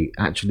MPA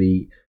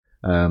actually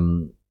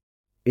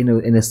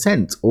in a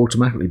sense,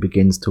 automatically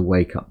begins to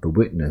wake up the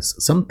witness.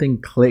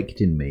 Something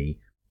clicked in me,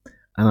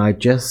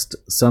 and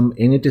some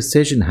inner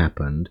decision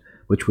happened,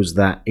 which was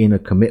that inner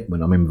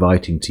commitment I'm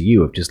inviting to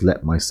you of just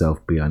let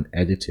myself be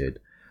unedited.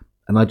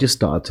 And I just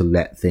started to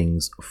let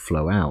things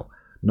flow out,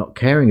 not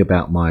caring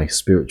about my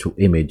spiritual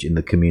image in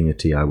the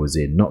community I was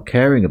in, not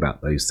caring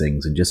about those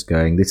things, and just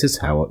going, this is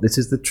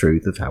the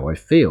truth of how I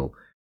feel.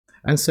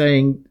 And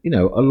saying, a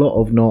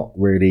lot of not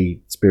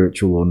really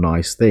spiritual or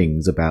nice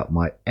things about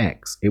my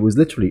ex. It was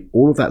literally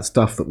all of that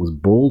stuff that was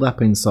balled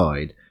up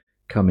inside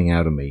coming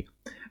out of me.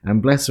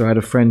 And bless her, I had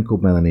a friend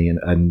called Melanie,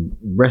 and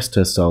rest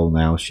her soul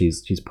now,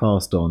 she's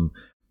passed on.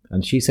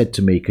 And she said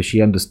to me, because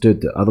she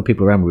understood that other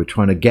people around me were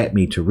trying to get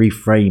me to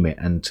reframe it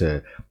and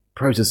to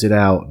process it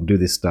out and do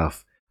this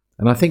stuff.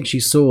 And I think she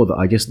saw that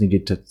I just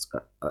needed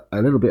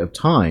a little bit of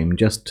time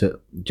just to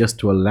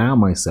allow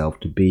myself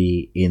to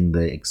be in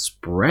the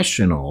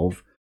expression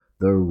of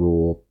the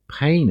raw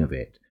pain of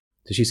it.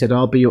 So she said,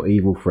 I'll be your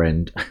evil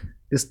friend.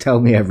 Just tell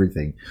me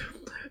everything.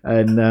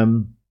 And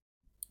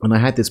I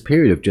had this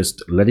period of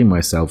just letting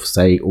myself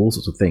say all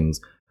sorts of things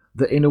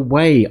that in a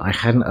way I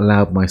hadn't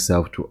allowed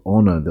myself to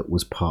honor, that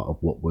was part of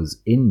what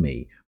was in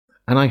me.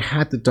 And I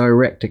had the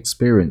direct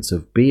experience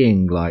of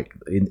being like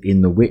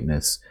in the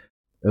witness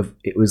of,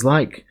 it was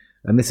like,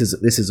 and this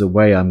is a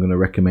way I'm going to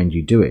recommend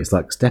you do it. It's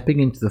like stepping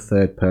into the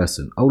third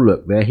person. Oh,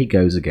 look, there he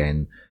goes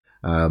again,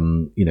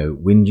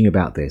 whinging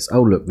about this.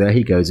 Oh, look, there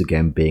he goes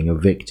again being a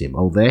victim.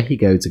 Oh, there he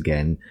goes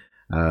again,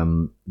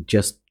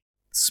 just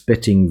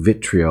spitting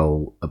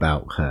vitriol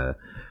about her.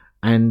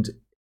 And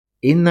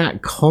in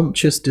that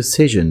conscious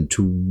decision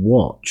to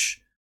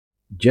watch,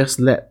 just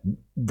let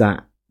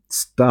that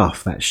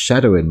stuff, that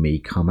shadow in me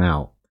come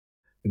out.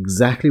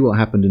 Exactly what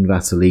happened in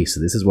Vasilisa.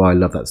 This is why I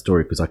love that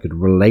story, because I could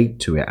relate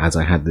to it as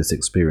I had this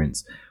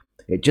experience.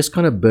 It just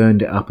kind of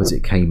burned it up as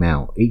it came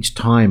out. Each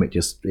time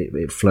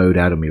it flowed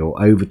out of me,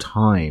 or over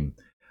time,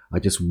 I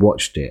just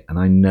watched it and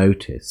I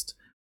noticed.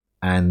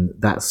 And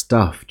that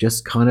stuff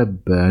just kind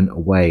of burnt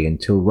away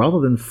until, rather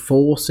than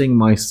forcing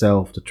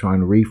myself to try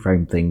and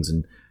reframe things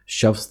and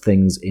shove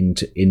things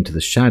into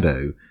the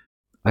shadow,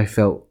 I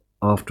felt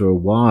after a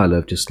while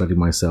of just letting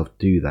myself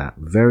do that,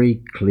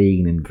 very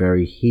clean and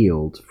very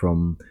healed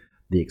from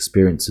the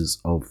experiences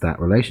of that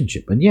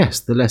relationship. And yes,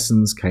 the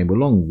lessons came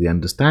along, the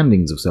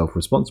understandings of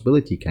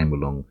self-responsibility came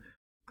along.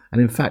 And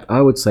in fact,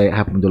 I would say it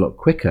happened a lot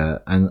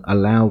quicker and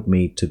allowed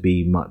me to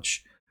be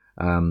much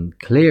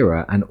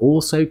clearer, and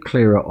also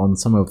clearer on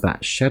some of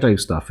that shadow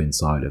stuff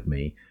inside of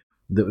me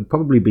that would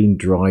probably been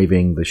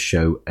driving the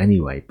show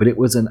anyway. But it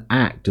was an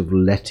act of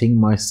letting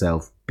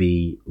myself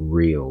be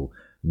real.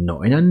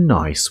 Not in a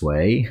nice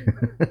way,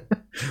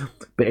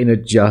 but in a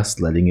just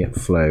letting it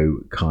flow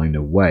kind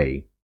of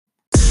way.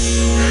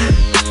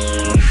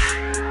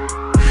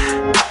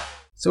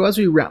 So as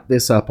we wrap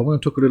this up, I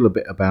want to talk a little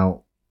bit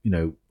about,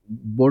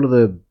 what are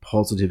the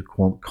positive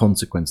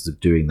consequences of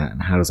doing that,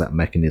 and how does that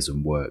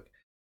mechanism work?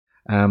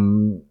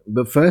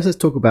 But first, let's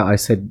talk about, I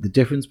said, the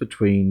difference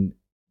between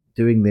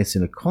doing this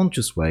in a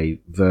conscious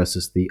way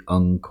versus the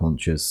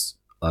unconscious,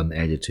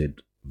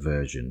 unedited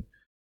version.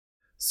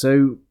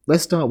 So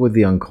let's start with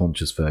the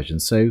unconscious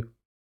version. So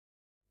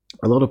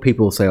a lot of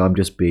people say, I'm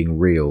just being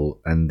real.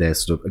 And they're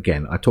sort of,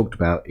 again, I talked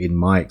about, in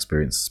my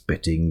experience,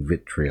 spitting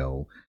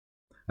vitriol.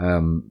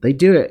 They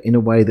do it in a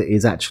way that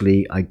is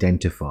actually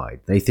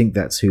identified. They think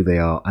that's who they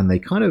are, and they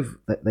kind of,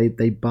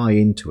 they buy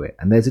into it.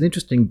 And there's an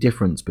interesting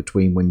difference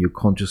between when you're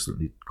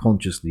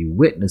consciously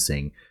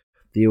witnessing.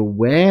 The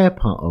aware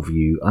part of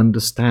you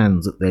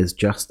understands that there's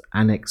just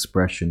an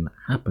expression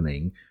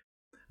happening,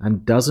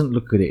 and doesn't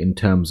look at it in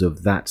terms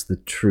of that's the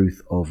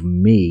truth of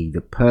me, the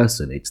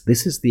person.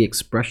 This is the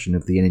expression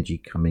of the energy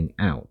coming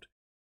out.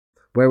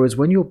 Whereas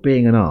when you're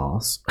being an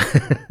arse,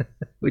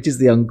 which is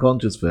the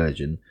unconscious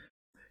version,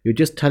 you're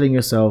just telling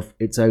yourself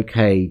it's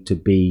okay to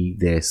be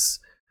this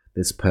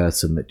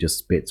person that just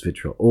spits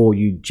vitriol, or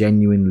you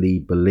genuinely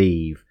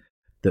believe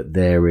that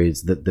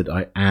that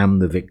I am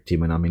the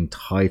victim and I'm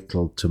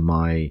entitled to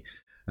my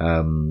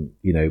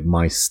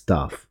my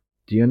stuff.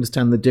 Do you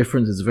understand the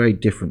difference? It's a very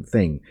different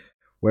thing.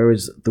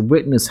 Whereas the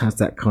witness has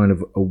that kind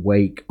of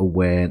awake,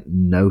 aware,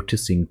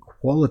 noticing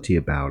quality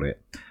about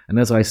it. And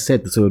as I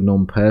said, the sort of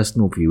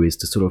non-personal view is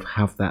to sort of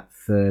have that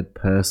third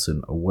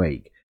person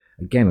awake.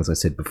 Again, as I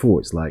said before,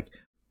 it's like,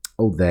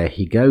 oh, there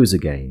he goes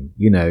again.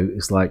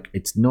 It's like,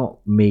 it's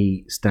not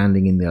me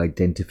standing in the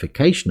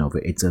identification of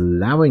it. It's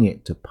allowing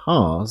it to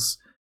pass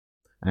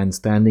and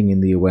standing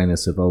in the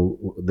awareness of,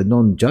 the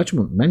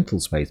non-judgment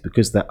mental space,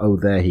 because that, oh,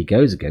 there he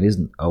goes again,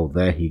 isn't, oh,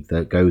 there he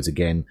goes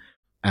again,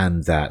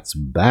 and that's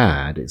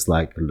bad. It's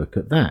like, look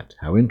at that,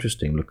 how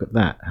interesting, look at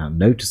that, how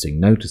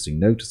noticing,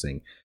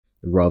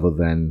 rather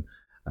than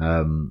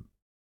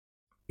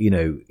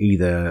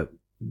either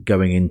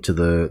going into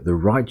the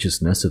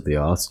righteousness of the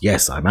arse.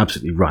 Yes, I'm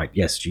absolutely right.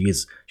 Yes,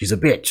 she's a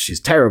bitch, she's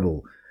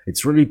terrible,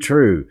 it's really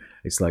true.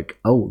 It's like,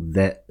 oh,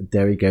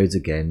 there he goes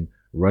again,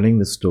 running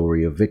the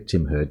story of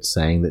victimhood,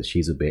 saying that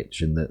she's a bitch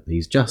and that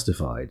he's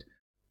justified.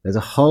 There's a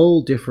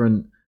whole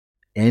different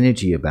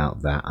energy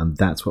about that, and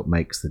that's what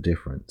makes the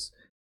difference.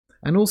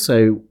 And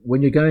also,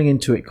 when you're going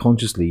into it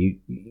consciously,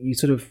 you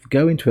sort of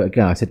go into it,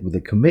 again, I said, with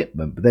a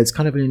commitment, but there's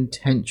kind of an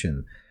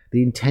intention.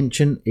 The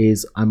intention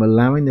is, I'm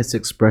allowing this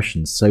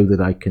expression so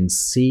that I can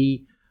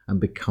see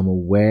and become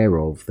aware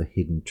of the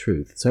hidden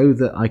truth, so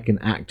that I can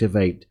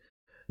activate,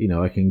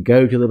 I can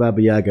go to the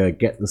Baba Yaga,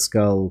 get the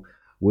skull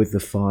with the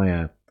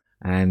fire,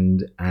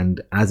 and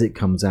as it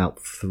comes out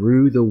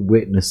through the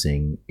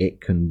witnessing,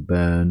 it can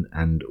burn,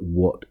 and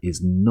what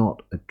is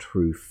not a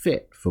true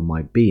fit for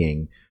my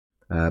being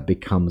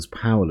becomes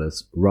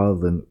powerless, rather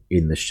than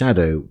in the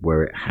shadow,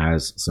 where it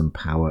has some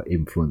power,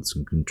 influence,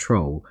 and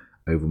control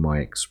over my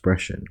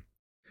expression.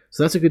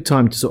 So that's a good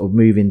time to sort of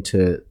move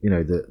into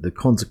the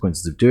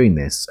consequences of doing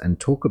this, and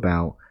talk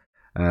about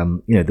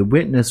the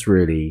witness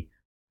really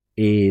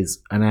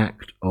is an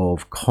act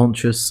of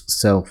conscious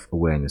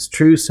self-awareness,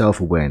 true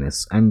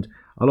self-awareness. And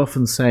I'll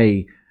often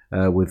say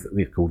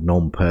we're called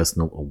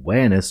non-personal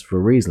awareness for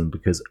a reason,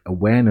 because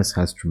awareness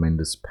has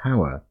tremendous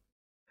power.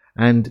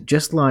 And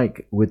just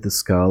like with the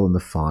skull and the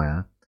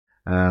fire,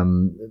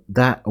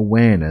 that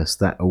awareness,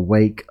 that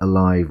awake,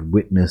 alive,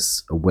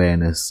 witness,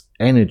 awareness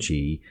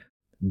energy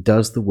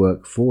does the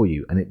work for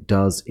you, and it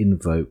does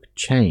invoke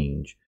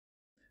change.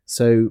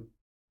 So,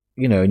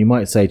 and you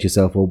might say to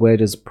yourself, well, where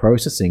does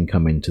processing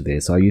come into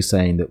this? Are you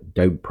saying that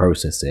don't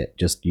process it,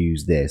 just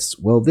use this?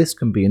 Well, this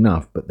can be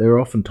enough, but there are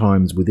often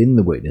times within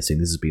the witnessing,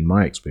 this has been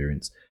my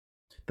experience,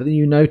 that then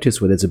you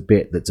notice where there's a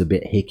bit that's a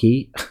bit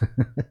hicky.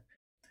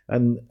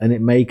 And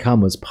it may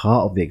come as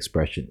part of the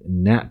expression.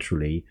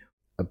 Naturally,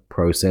 a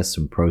process,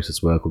 some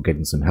process work, or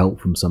getting some help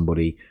from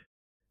somebody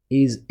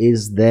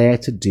is there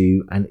to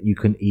do, and you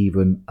can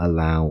even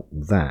allow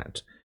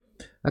that.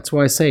 That's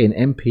why I say in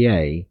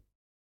MPA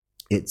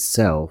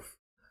itself,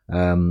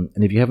 and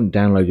if you haven't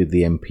downloaded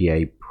the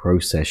MPA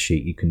process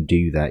sheet, you can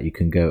do that. You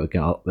can go,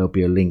 again, there'll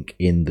be a link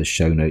in the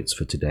show notes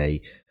for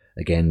today.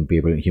 Again,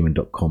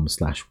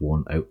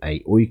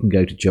 beabrillianthuman.com/108, or you can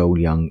go to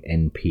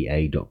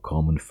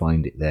joelyoungnpa.com and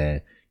find it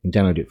there. You can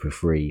download it for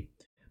free.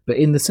 But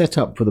in the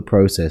setup for the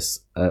process,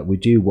 we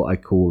do what I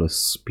call a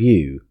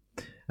spew.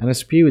 And a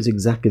spew is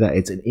exactly that.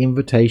 It's an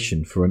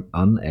invitation for an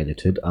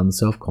unedited,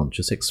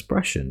 unself-conscious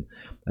expression.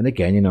 And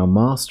again, in our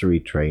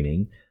mastery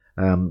training,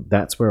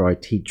 that's where I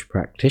teach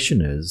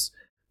practitioners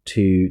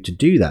to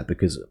do that,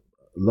 because a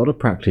lot of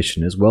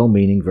practitioners,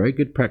 well-meaning, very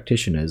good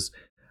practitioners,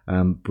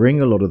 bring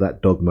a lot of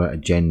that dogma,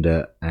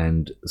 agenda,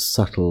 and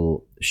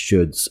subtle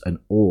shoulds and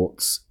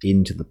oughts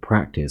into the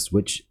practice,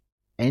 which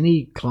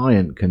any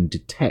client can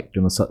detect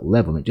on a subtle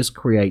level. It just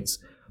creates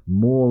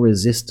more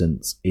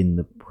resistance in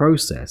the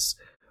process.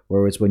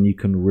 Whereas when you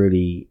can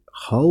really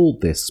hold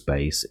this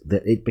space,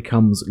 that it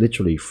becomes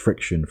literally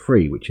friction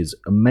free, which is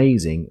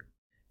amazing.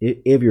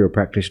 If you're a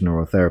practitioner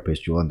or a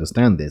therapist, you'll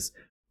understand this.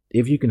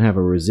 If you can have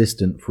a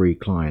resistant free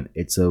client,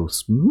 it's a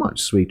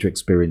much sweeter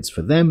experience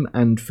for them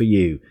and for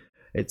you.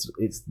 It's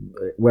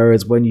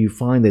whereas when you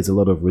find there's a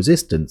lot of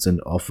resistance, and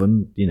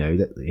often,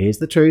 here's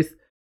the truth,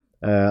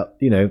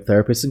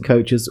 therapists and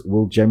coaches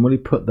will generally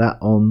put that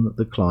on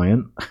the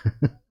client.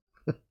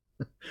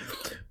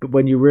 But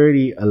when you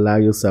really allow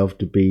yourself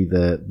to be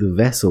the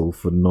vessel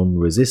for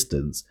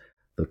non-resistance,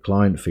 the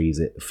client feels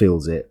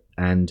it,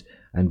 and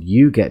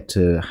you get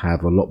to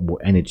have a lot more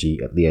energy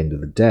at the end of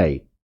the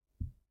day.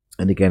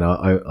 And again,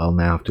 I'll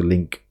now have to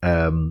link,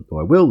 or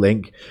I will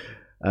link,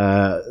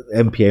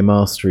 MPA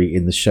Mastery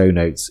in the show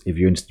notes if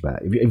you're interested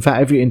about it.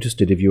 If you're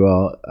interested, if you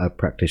are a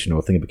practitioner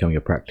or thinking of becoming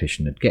a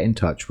practitioner, get in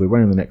touch. We're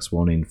running the next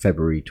one in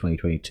February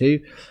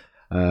 2022.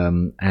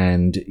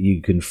 And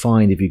you can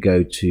find, if you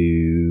go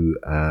to,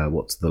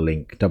 what's the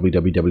link?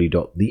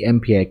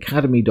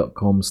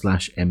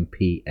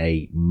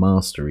 www.thempaacademy.com/MPA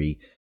Mastery.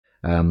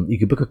 You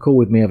can book a call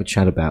with me, have a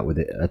chat about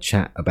it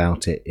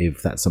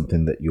if that's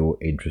something that you're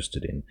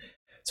interested in.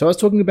 So I was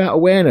talking about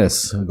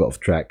awareness. I got off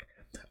track.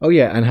 Oh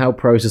yeah, and how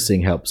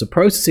processing helps. So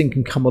processing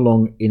can come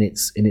along in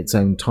its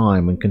own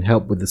time and can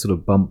help with the sort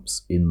of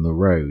bumps in the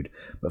road.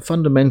 But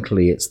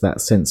fundamentally, it's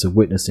that sense of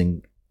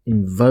witnessing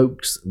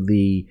invokes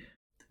the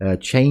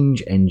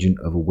change engine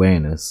of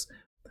awareness.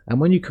 And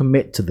when you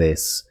commit to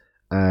this,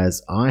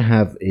 as I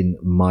have in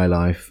my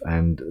life,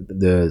 and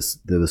the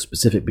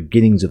specific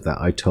beginnings of that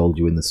I told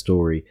you in the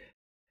story,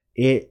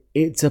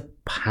 it's a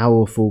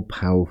powerful,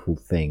 powerful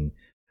thing.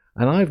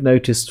 And I've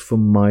noticed for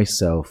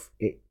myself,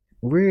 it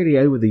really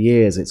over the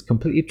years, it's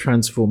completely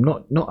transformed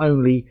not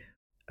only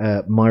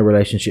my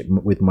relationship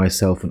with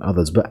myself and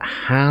others, but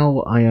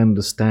how I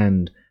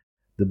understand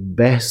the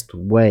best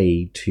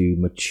way to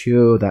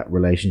mature that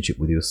relationship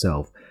with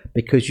yourself,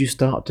 because you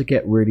start to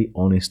get really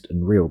honest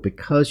and real,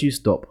 because you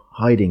stop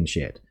hiding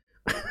shit.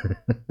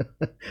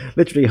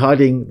 Literally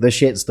hiding the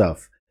shit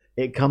stuff.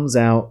 It comes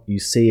out, you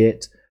see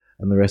it,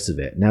 and the rest of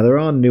it. Now, there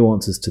are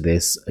nuances to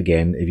this.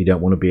 Again, if you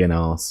don't want to be an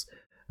arse,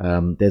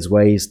 there's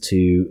ways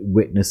to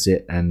witness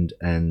it and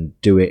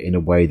do it in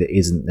a way that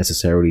isn't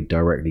necessarily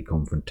directly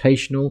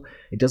confrontational.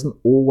 It doesn't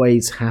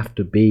always have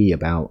to be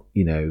about,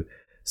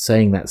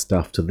 saying that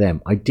stuff to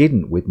them. I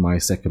didn't with my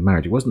second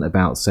marriage. It wasn't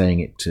about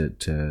saying it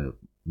to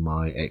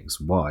my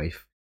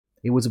ex-wife.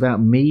 It was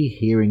about me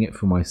hearing it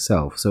for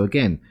myself. So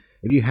again,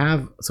 if you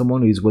have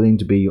someone who's willing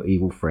to be your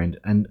evil friend,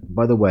 and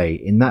by the way,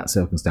 in that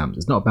circumstance,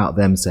 it's not about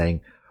them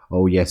saying,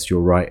 oh yes, you're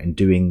right, and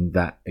doing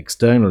that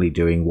externally,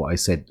 doing what I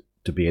said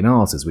to be an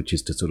artist, which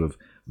is to sort of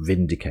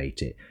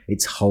vindicate it.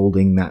 It's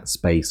holding that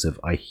space of,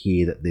 I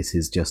hear that this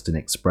is just an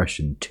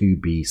expression to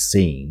be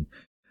seen.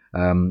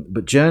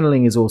 But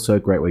journaling is also a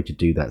great way to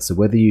do that. So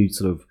whether you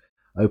sort of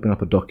open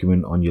up a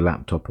document on your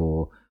laptop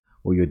or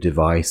your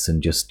device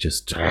and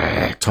just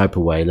type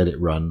away, let it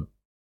run,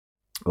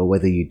 or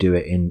whether you do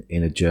it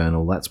in a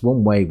journal, that's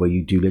one way where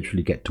you do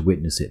literally get to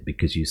witness it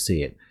because you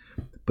see it.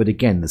 But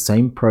again, the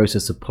same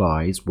process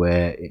applies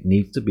where it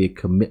needs to be a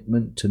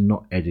commitment to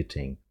not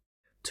editing,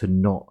 to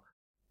not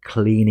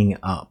cleaning it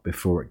up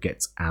before it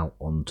gets out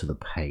onto the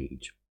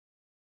page.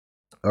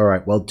 All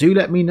right, well, do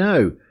let me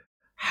know.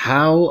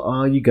 How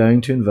are you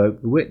going to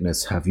invoke the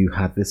witness? Have you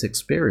had this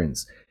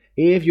experience?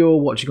 If you're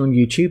watching on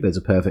YouTube, there's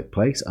a perfect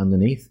place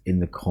underneath in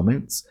the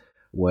comments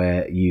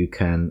where you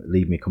can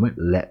leave me a comment.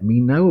 Let me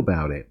know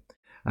about it.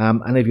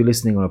 And if you're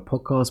listening on a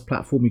podcast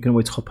platform, you can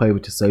always hop over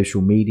to social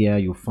media.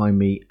 You'll find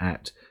me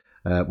at,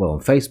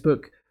 on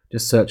Facebook.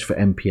 Just search for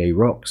MPA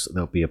Rocks.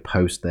 There'll be a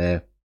post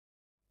there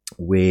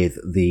with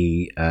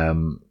the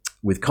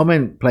with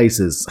comment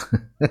places.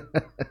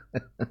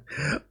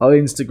 On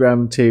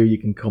Instagram too, you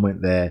can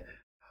comment there.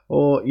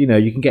 Or,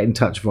 you can get in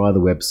touch via the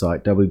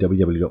website,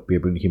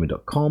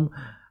 www.beabrillianthuman.com.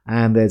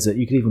 And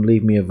you can even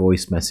leave me a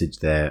voice message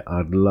there.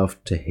 I'd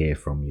love to hear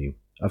from you.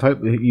 I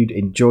hope that you'd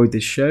enjoyed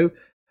this show.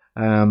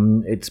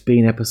 It's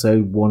been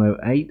episode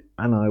 108,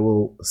 and I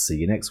will see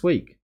you next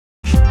week.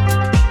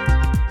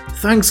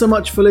 Thanks so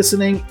much for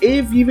listening.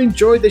 If you've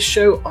enjoyed this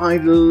show,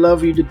 I'd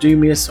love you to do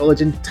me a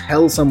solid and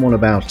tell someone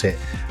about it.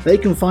 They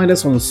can find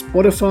us on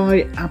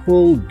Spotify,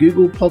 Apple,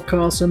 Google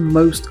Podcasts, and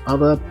most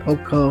other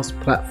podcast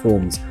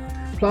platforms.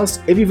 Plus,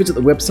 if you visit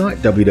the website,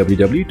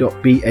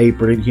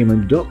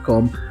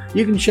 www.beabrillianthuman.com,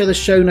 you can share the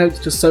show notes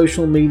to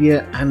social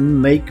media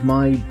and make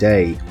my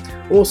day.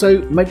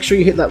 Also, make sure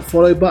you hit that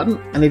follow button,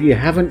 and if you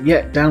haven't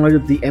yet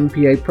downloaded the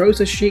MPA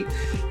process sheet,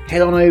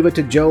 head on over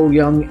to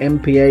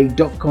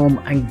joelyoungmpa.com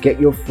and get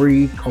your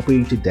free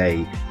copy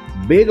today.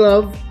 Big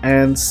love,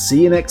 and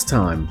see you next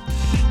time.